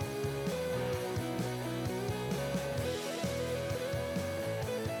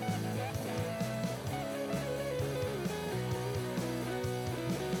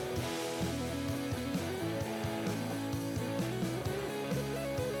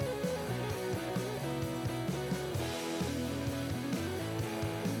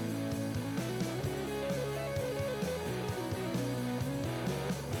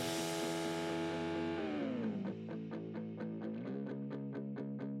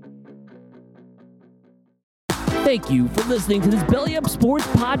 Thank you for listening to this Belly Up Sports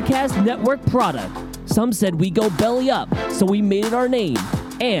Podcast Network product. Some said we go belly up, so we made it our name,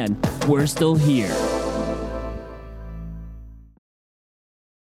 and we're still here.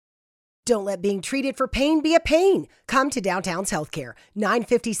 Don't let being treated for pain be a pain. Come to Downtown's Healthcare,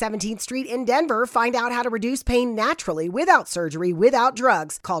 950 17th Street in Denver. Find out how to reduce pain naturally, without surgery, without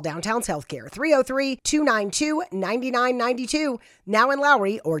drugs. Call Downtown's Healthcare, 303-292-9992, now in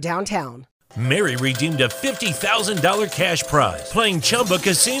Lowry or downtown. Mary redeemed a $50,000 cash prize playing Chumba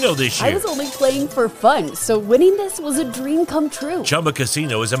Casino this year. I was only playing for fun, so winning this was a dream come true. Chumba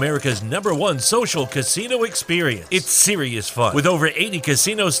Casino is America's #1 social casino experience. It's serious fun. With over 80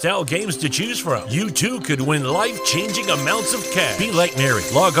 casino-style games to choose from, you too could win life-changing amounts of cash. Be like Mary.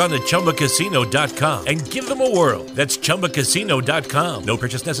 Log on to ChumbaCasino.com and give them a whirl. That's ChumbaCasino.com. No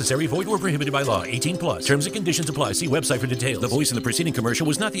purchase necessary. Void or prohibited by law. 18+. Terms and conditions apply. See website for details. The voice in the preceding commercial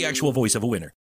was not the actual voice of a winner.